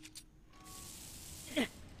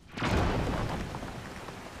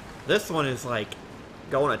 This one is like,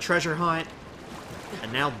 go on a treasure hunt,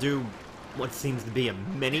 and now do what seems to be a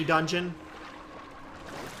mini dungeon.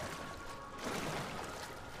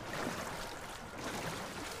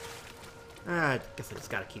 I guess I just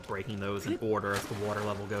gotta keep breaking those in order as the water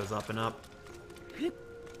level goes up and up.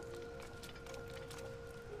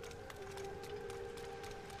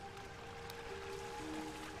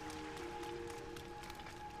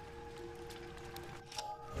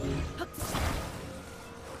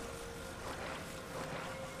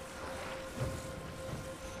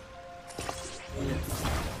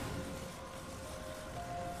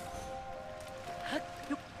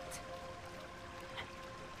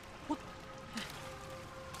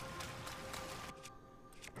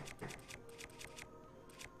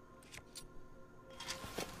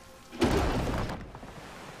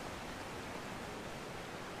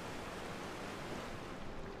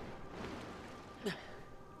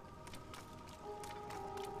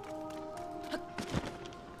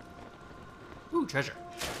 Ooh, treasure.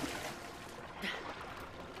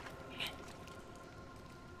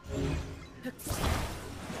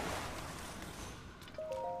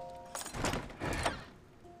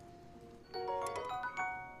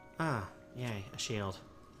 Ah, yay, a shield.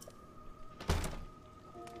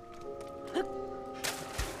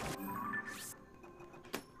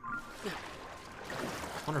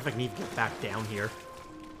 Wonder if I can even get back down here.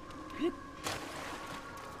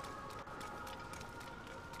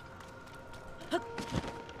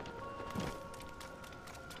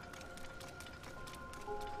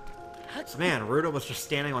 So man, Ruto was just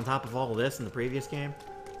standing on top of all of this in the previous game.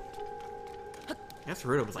 I guess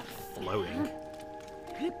Ruto was like floating.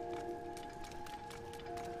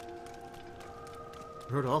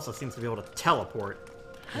 Ruto also seems to be able to teleport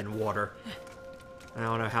in water. I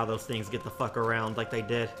don't know how those things get the fuck around like they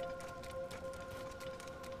did.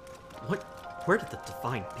 What? Where did the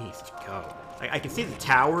Divine Beast go? I can see the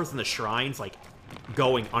towers and the shrines, like,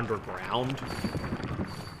 going underground.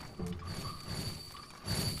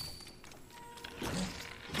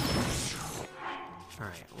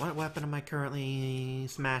 what weapon am I currently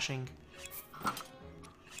smashing?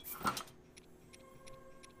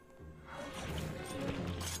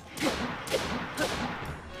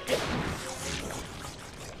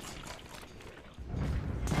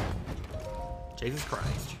 Jesus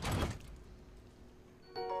Christ.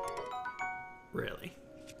 Really?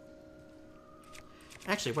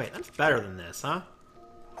 Actually, wait, that's better than this, huh?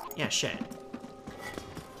 Yeah, shit.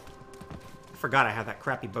 I forgot I had that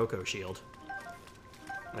crappy Boko shield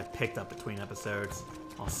that I picked up between episodes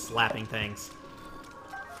while slapping things.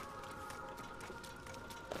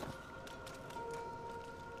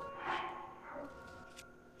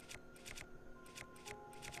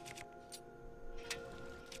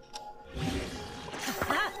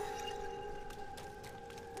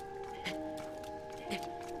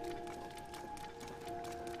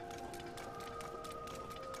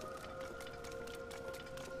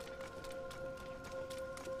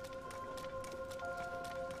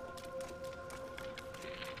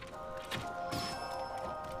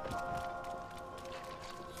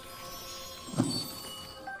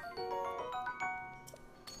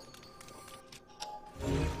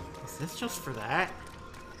 Is this just for that?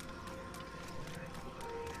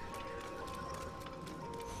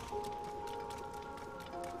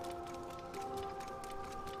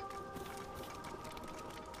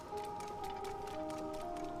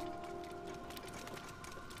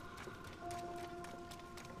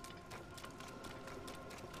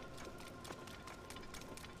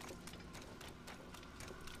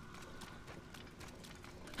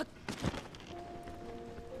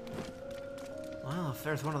 Well, if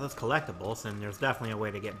there's one of those collectibles, then there's definitely a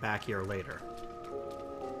way to get back here later.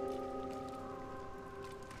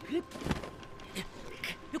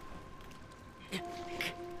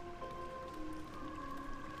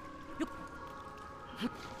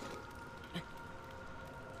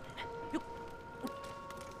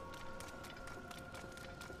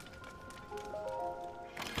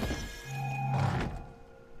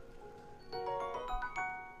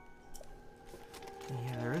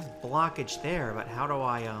 Yeah, there is blockage there, but how do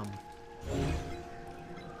I,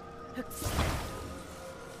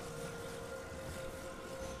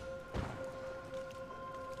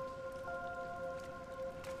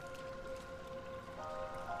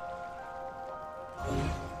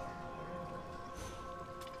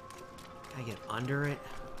 Can I get under it?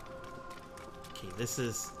 Okay, this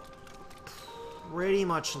is pretty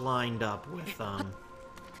much lined up with,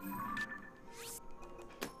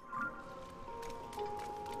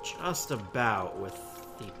 just about with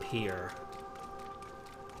the pier.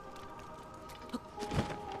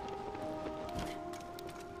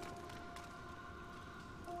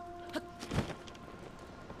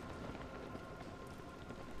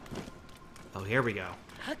 Oh, here we go.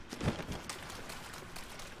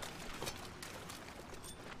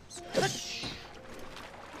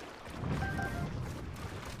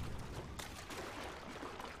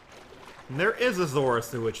 And there is a Zora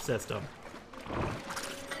sewage system.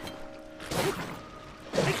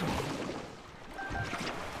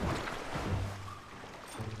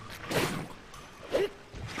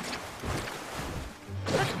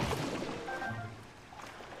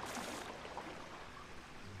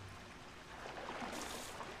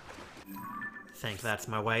 Think that's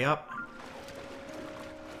my way up.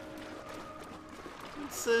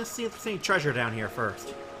 Let's see if there's any treasure down here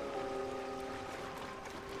first.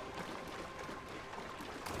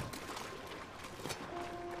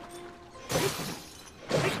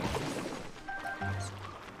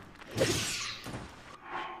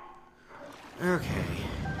 Okay.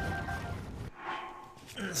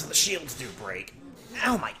 So the shields do break.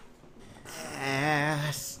 Ow, my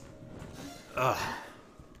ass. Ugh.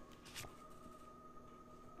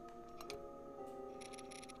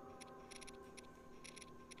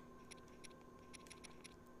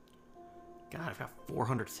 God, I've got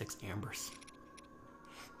 406 ambers.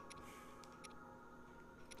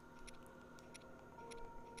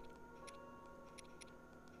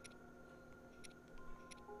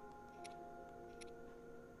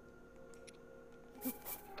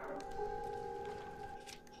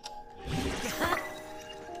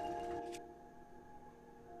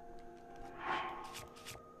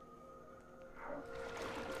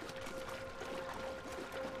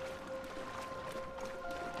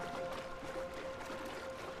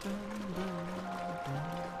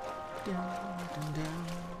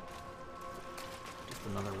 Just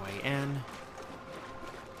another way in.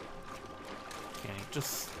 Okay,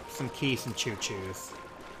 just some keys and choo-choos.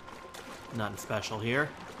 Nothing special here.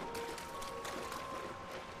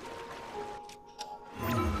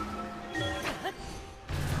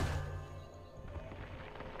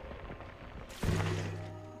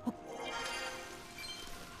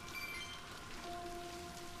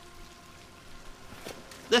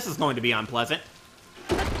 This is going to be unpleasant.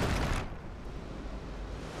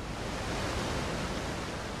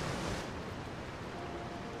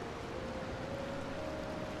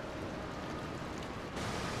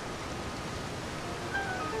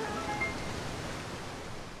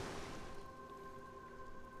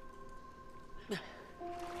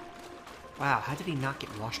 Wow, how did he not get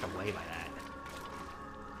washed away by that?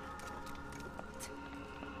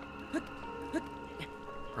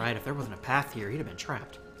 Right, if there wasn't a path here, he'd have been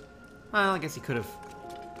trapped. Well, I guess he could have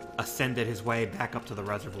ascended his way back up to the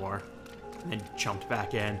reservoir, and then jumped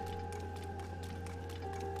back in.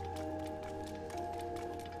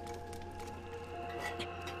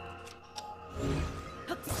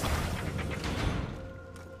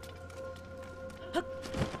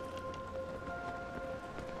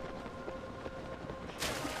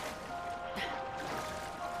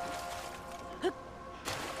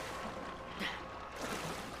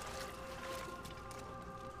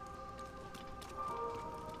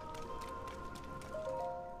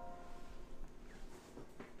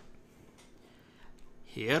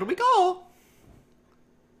 Here we go!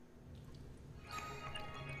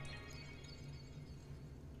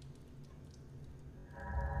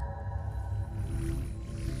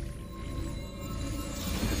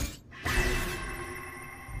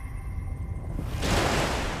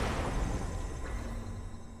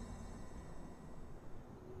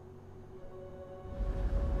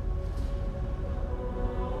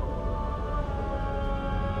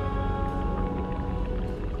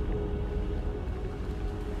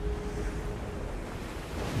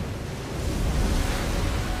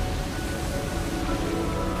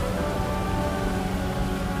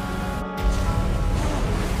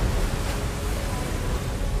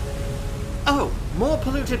 Oh, more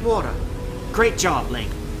polluted water. Great job,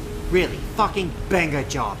 Link. Really, fucking banger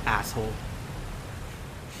job, asshole.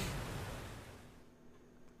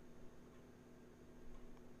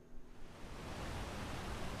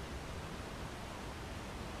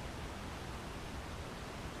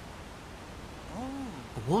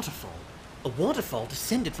 A waterfall. A waterfall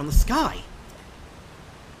descended from the sky.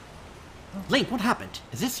 Link, what happened?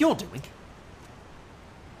 Is this your doing?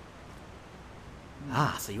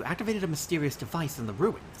 Ah, so you activated a mysterious device in the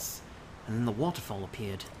ruins, and then the waterfall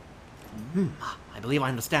appeared. I believe I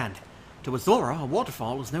understand. To Azora, a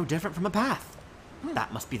waterfall is no different from a path.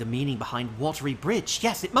 That must be the meaning behind Watery Bridge.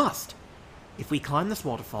 Yes, it must. If we climb this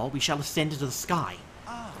waterfall, we shall ascend into the sky.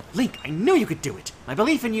 Link, I knew you could do it. My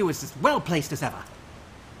belief in you is as well placed as ever.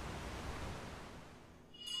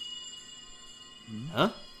 Huh?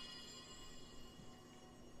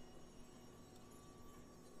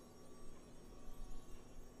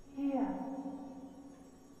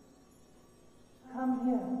 Come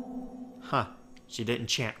here. Huh. She didn't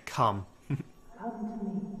chant come. Come to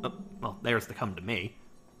me. Oh, well, there's the come to me.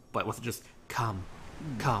 But was it just come,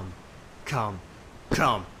 come, come,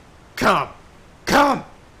 come, come, come,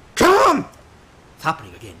 come? It's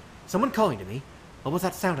happening again. Someone calling to me. What was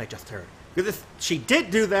that sound I just heard? Because if she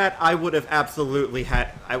did do that, I would have absolutely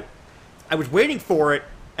had... I was waiting for it,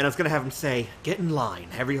 and I was going to have him say, get in line.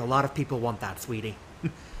 A lot of people want that, sweetie.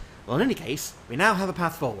 Well, in any case, we now have a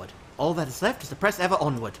path forward. All that is left is to press ever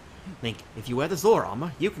onward. Link, if you wear the Zora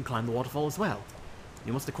armor, you can climb the waterfall as well.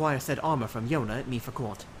 You must acquire said armor from Yona at Mipha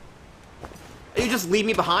Court. You just leave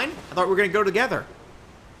me behind? I thought we were going to go together.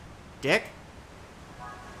 Dick?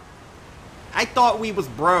 I thought we was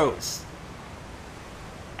bros.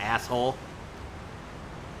 Asshole.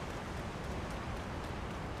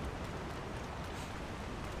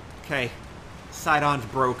 Okay. Sidon's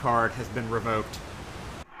bro card has been revoked.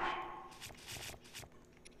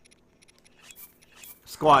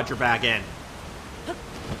 Squad, you're back in.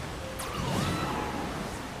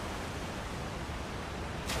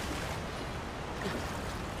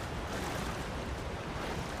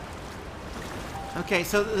 Okay,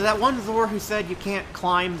 so that one Zor who said you can't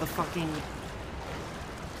climb the fucking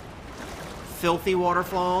filthy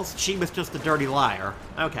waterfalls, she was just a dirty liar.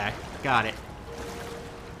 Okay, got it.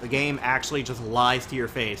 The game actually just lies to your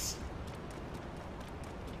face.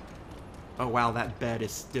 Oh wow, that bed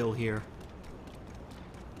is still here.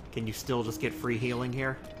 Can you still just get free healing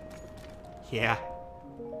here? Yeah.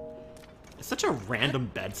 It's such a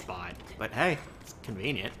random bed spot, but hey, it's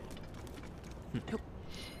convenient.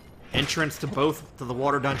 Entrance to the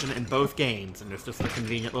water dungeon in both games, and there's just a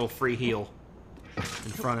convenient little free heal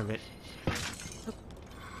in front of it.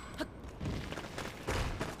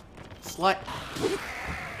 Slut.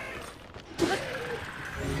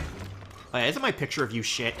 Wait, isn't my picture of you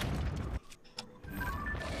shit?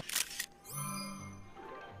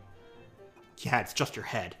 Yeah, it's just your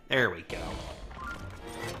head. There we go.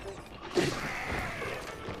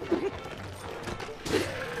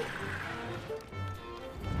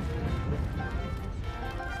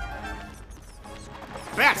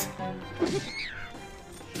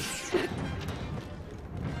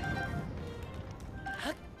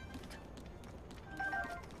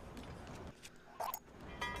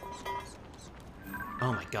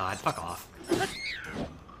 Oh my god, fuck off.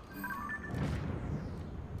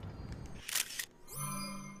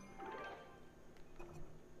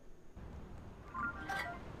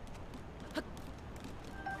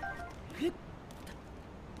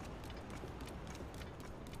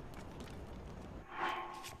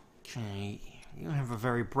 Okay, you have a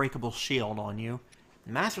very breakable shield on you.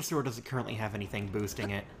 The Master Sword doesn't currently have anything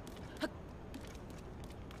boosting it.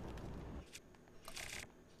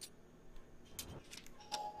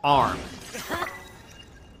 Arm.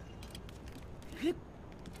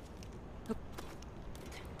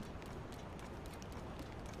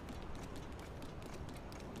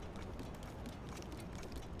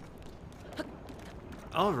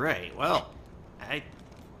 Alright, well,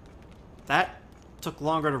 that took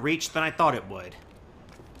longer to reach than I thought it would.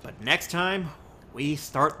 But next time, we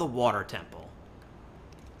start the Water Temple.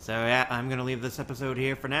 So yeah, I'm gonna leave this episode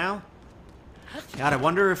here for now. God, I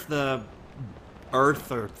wonder if the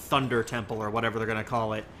Earth or Thunder Temple or whatever they're gonna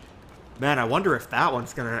call it, man, I wonder if that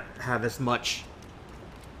one's gonna have as much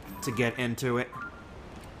to get into it.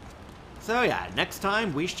 So yeah, next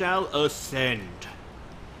time we shall ascend.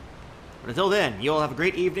 But until then, you all have a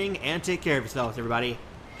great evening and take care of yourselves, everybody.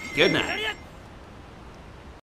 Good night.